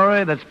human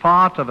story that's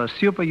part of a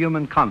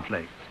superhuman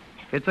conflict.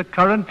 It's a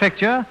current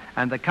picture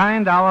and the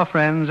kind our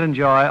friends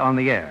enjoy on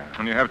the air.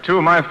 And you have 2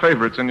 of my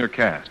favorites in your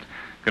cast.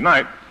 Good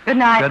night. Good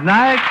night. Good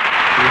night.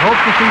 We hope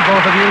to see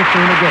both of you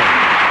soon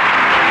again.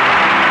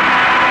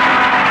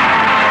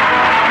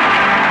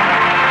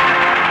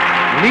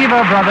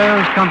 Lever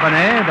Brothers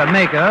Company, the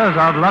makers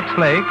of Lux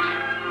Flakes,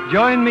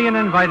 join me in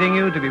inviting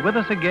you to be with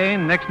us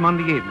again next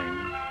Monday evening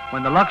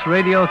when the Lux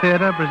Radio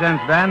Theater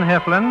presents Van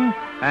Heflin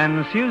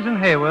and Susan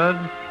Hayward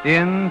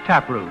in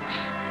Taproots.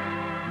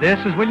 This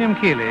is William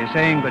Keighley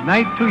saying good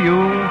night to you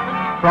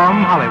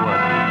from Hollywood.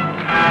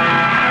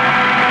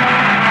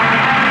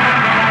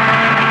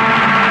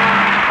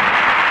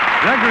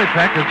 Gregory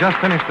Peck has just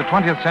finished the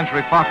 20th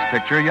Century Fox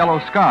picture, Yellow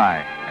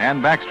Sky.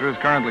 Ann Baxter is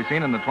currently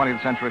seen in the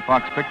 20th Century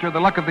Fox picture, The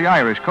Luck of the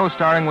Irish,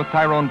 co-starring with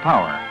Tyrone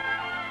Power.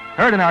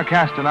 Heard in our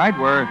cast tonight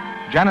were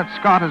Janet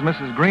Scott as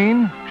Mrs.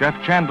 Green, Jeff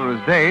Chandler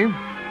as Dave,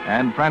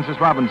 and Frances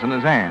Robinson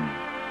as Anne.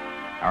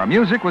 Our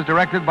music was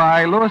directed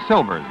by Louis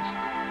Silvers.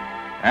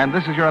 And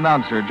this is your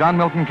announcer, John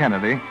Milton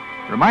Kennedy,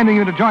 reminding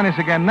you to join us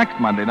again next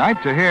Monday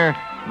night to hear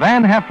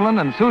Van Heflin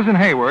and Susan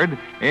Hayward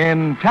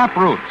in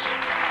Taproots.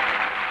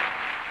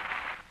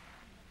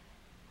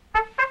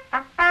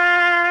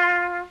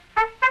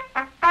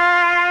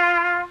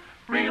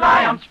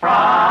 Rely on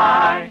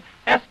Spry,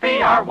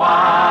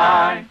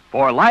 S-P-R-Y.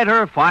 For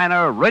lighter,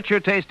 finer, richer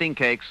tasting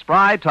cakes,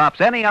 Spry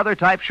tops any other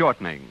type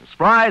shortening.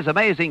 Spry's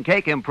amazing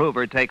cake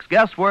improver takes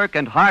guesswork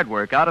and hard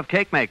work out of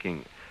cake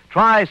making.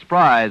 Try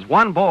Spry's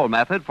one bowl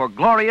method for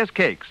glorious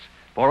cakes.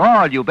 For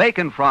all you bake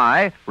and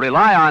fry,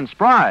 rely on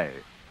Spry.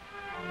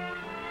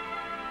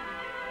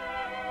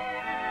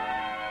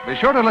 Be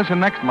sure to listen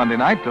next Monday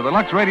night to the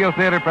Lux Radio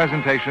Theater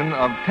presentation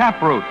of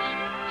Taproots,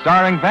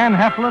 starring Van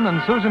Heflin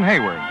and Susan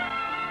Hayward.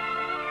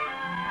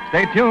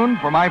 Stay tuned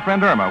for My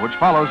Friend Irma, which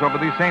follows over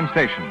these same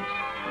stations.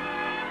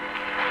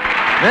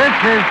 This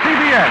is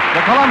CBS,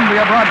 the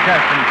Columbia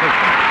Broadcasting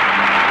System.